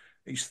May.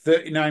 It's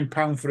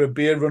 £39 for a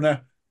beer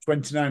runner,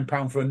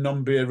 £29 for a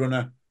non-beer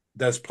runner.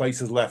 There's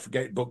places left.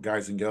 Get it booked,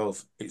 guys and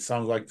girls. It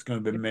sounds like it's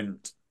going to be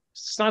mint.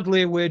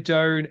 Sadly, we're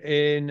down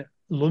in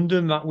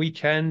London that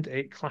weekend.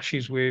 It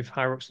clashes with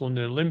High Rocks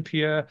London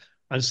Olympia.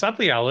 And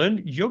sadly,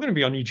 Alan, you're going to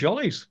be on your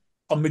jollies.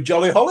 On my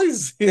jolly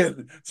holidays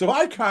here. So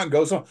I can't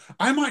go. So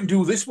I might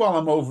do this while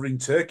I'm over in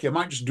Turkey. I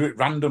might just do it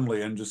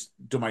randomly and just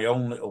do my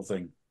own little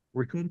thing.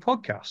 Record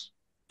podcast.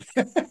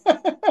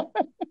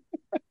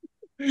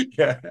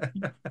 Yeah.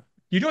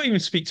 You don't even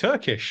speak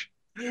Turkish.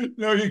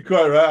 No, you're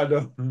quite right. I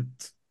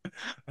don't.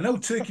 I know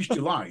Turkish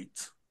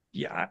delight.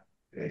 Yeah,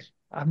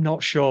 I'm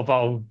not sure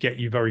that'll get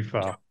you very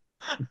far.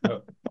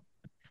 No.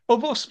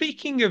 Although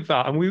speaking of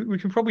that, and we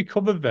can probably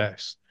cover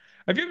this,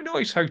 have you ever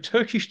noticed how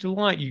Turkish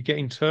delight you get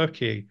in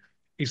Turkey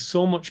is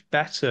so much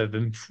better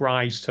than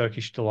Fry's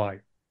Turkish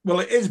delight?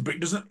 Well, it is, but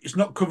it's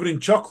not covered in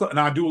chocolate, and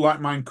I do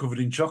like mine covered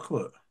in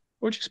chocolate.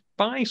 Or just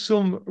buy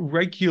some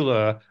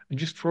regular and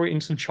just throw it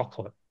in some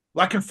chocolate.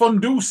 Like a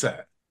fondue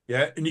set,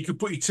 yeah, and you could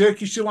put your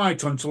Turkish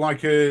delight onto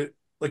like a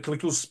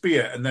little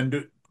spear and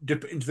then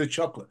dip it into the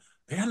chocolate.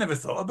 I never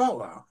thought about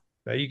that.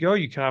 There you go.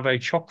 You can have a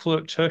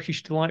chocolate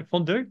Turkish delight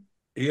fondue.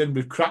 Ian,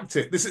 we've cracked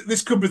it.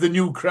 This could be the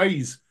new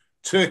craze.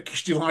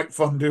 Turkish delight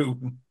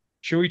fondue.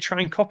 Shall we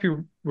try and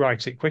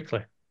copyright it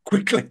quickly?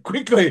 Quickly,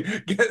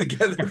 get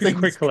the thing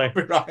quickly.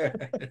 Copyright.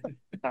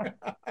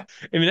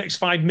 In the next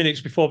 5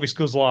 minutes before this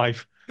goes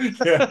live.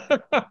 Yeah.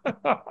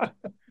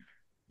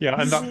 Yeah,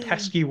 and that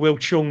pesky Will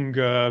Chung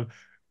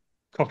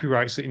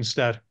copyrights it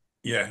instead.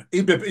 Yeah,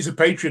 he's a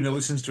patron. He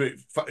listens to it.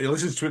 He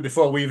listens to it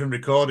before we even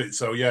record it.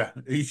 So yeah,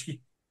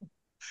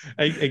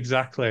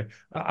 Exactly.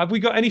 Have we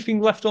got anything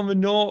left on the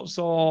notes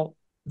or?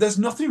 there's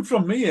nothing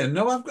from me. And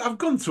no, I've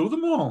gone through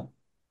them all.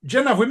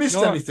 Jen, have we missed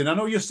No, anything? I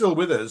know you're still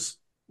with us.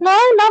 No,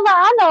 not that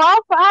I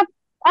know of.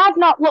 I've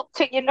not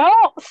looked at your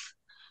notes.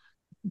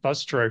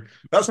 that's true.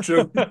 That's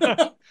true.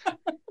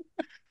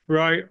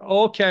 Right.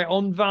 Okay.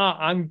 On that,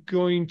 I'm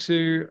going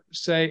to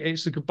say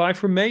it's a goodbye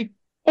from me.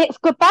 It's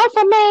goodbye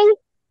for me.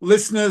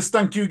 Listeners,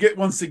 thank you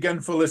once again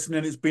for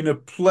listening. It's been a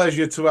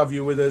pleasure to have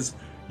you with us.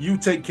 You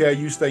take care,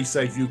 you stay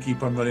safe, you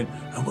keep on running,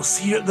 and we'll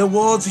see you at the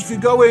awards if you're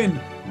going.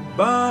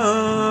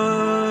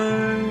 Bye.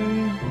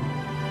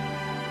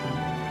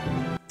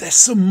 There's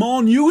some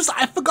more news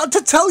I forgot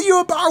to tell you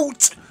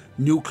about.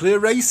 Nuclear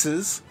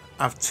Racers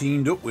have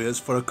teamed up with us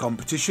for a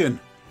competition.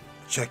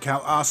 Check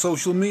out our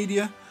social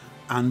media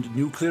and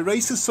Nuclear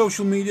Racers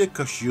social media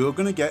because you're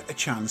going to get a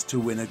chance to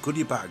win a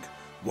goodie bag.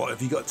 What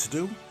have you got to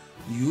do?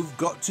 You've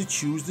got to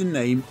choose the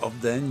name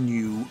of their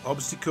new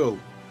obstacle.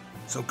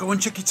 So go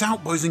and check it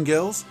out, boys and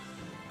girls,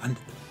 and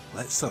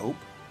let's hope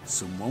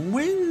someone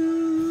wins.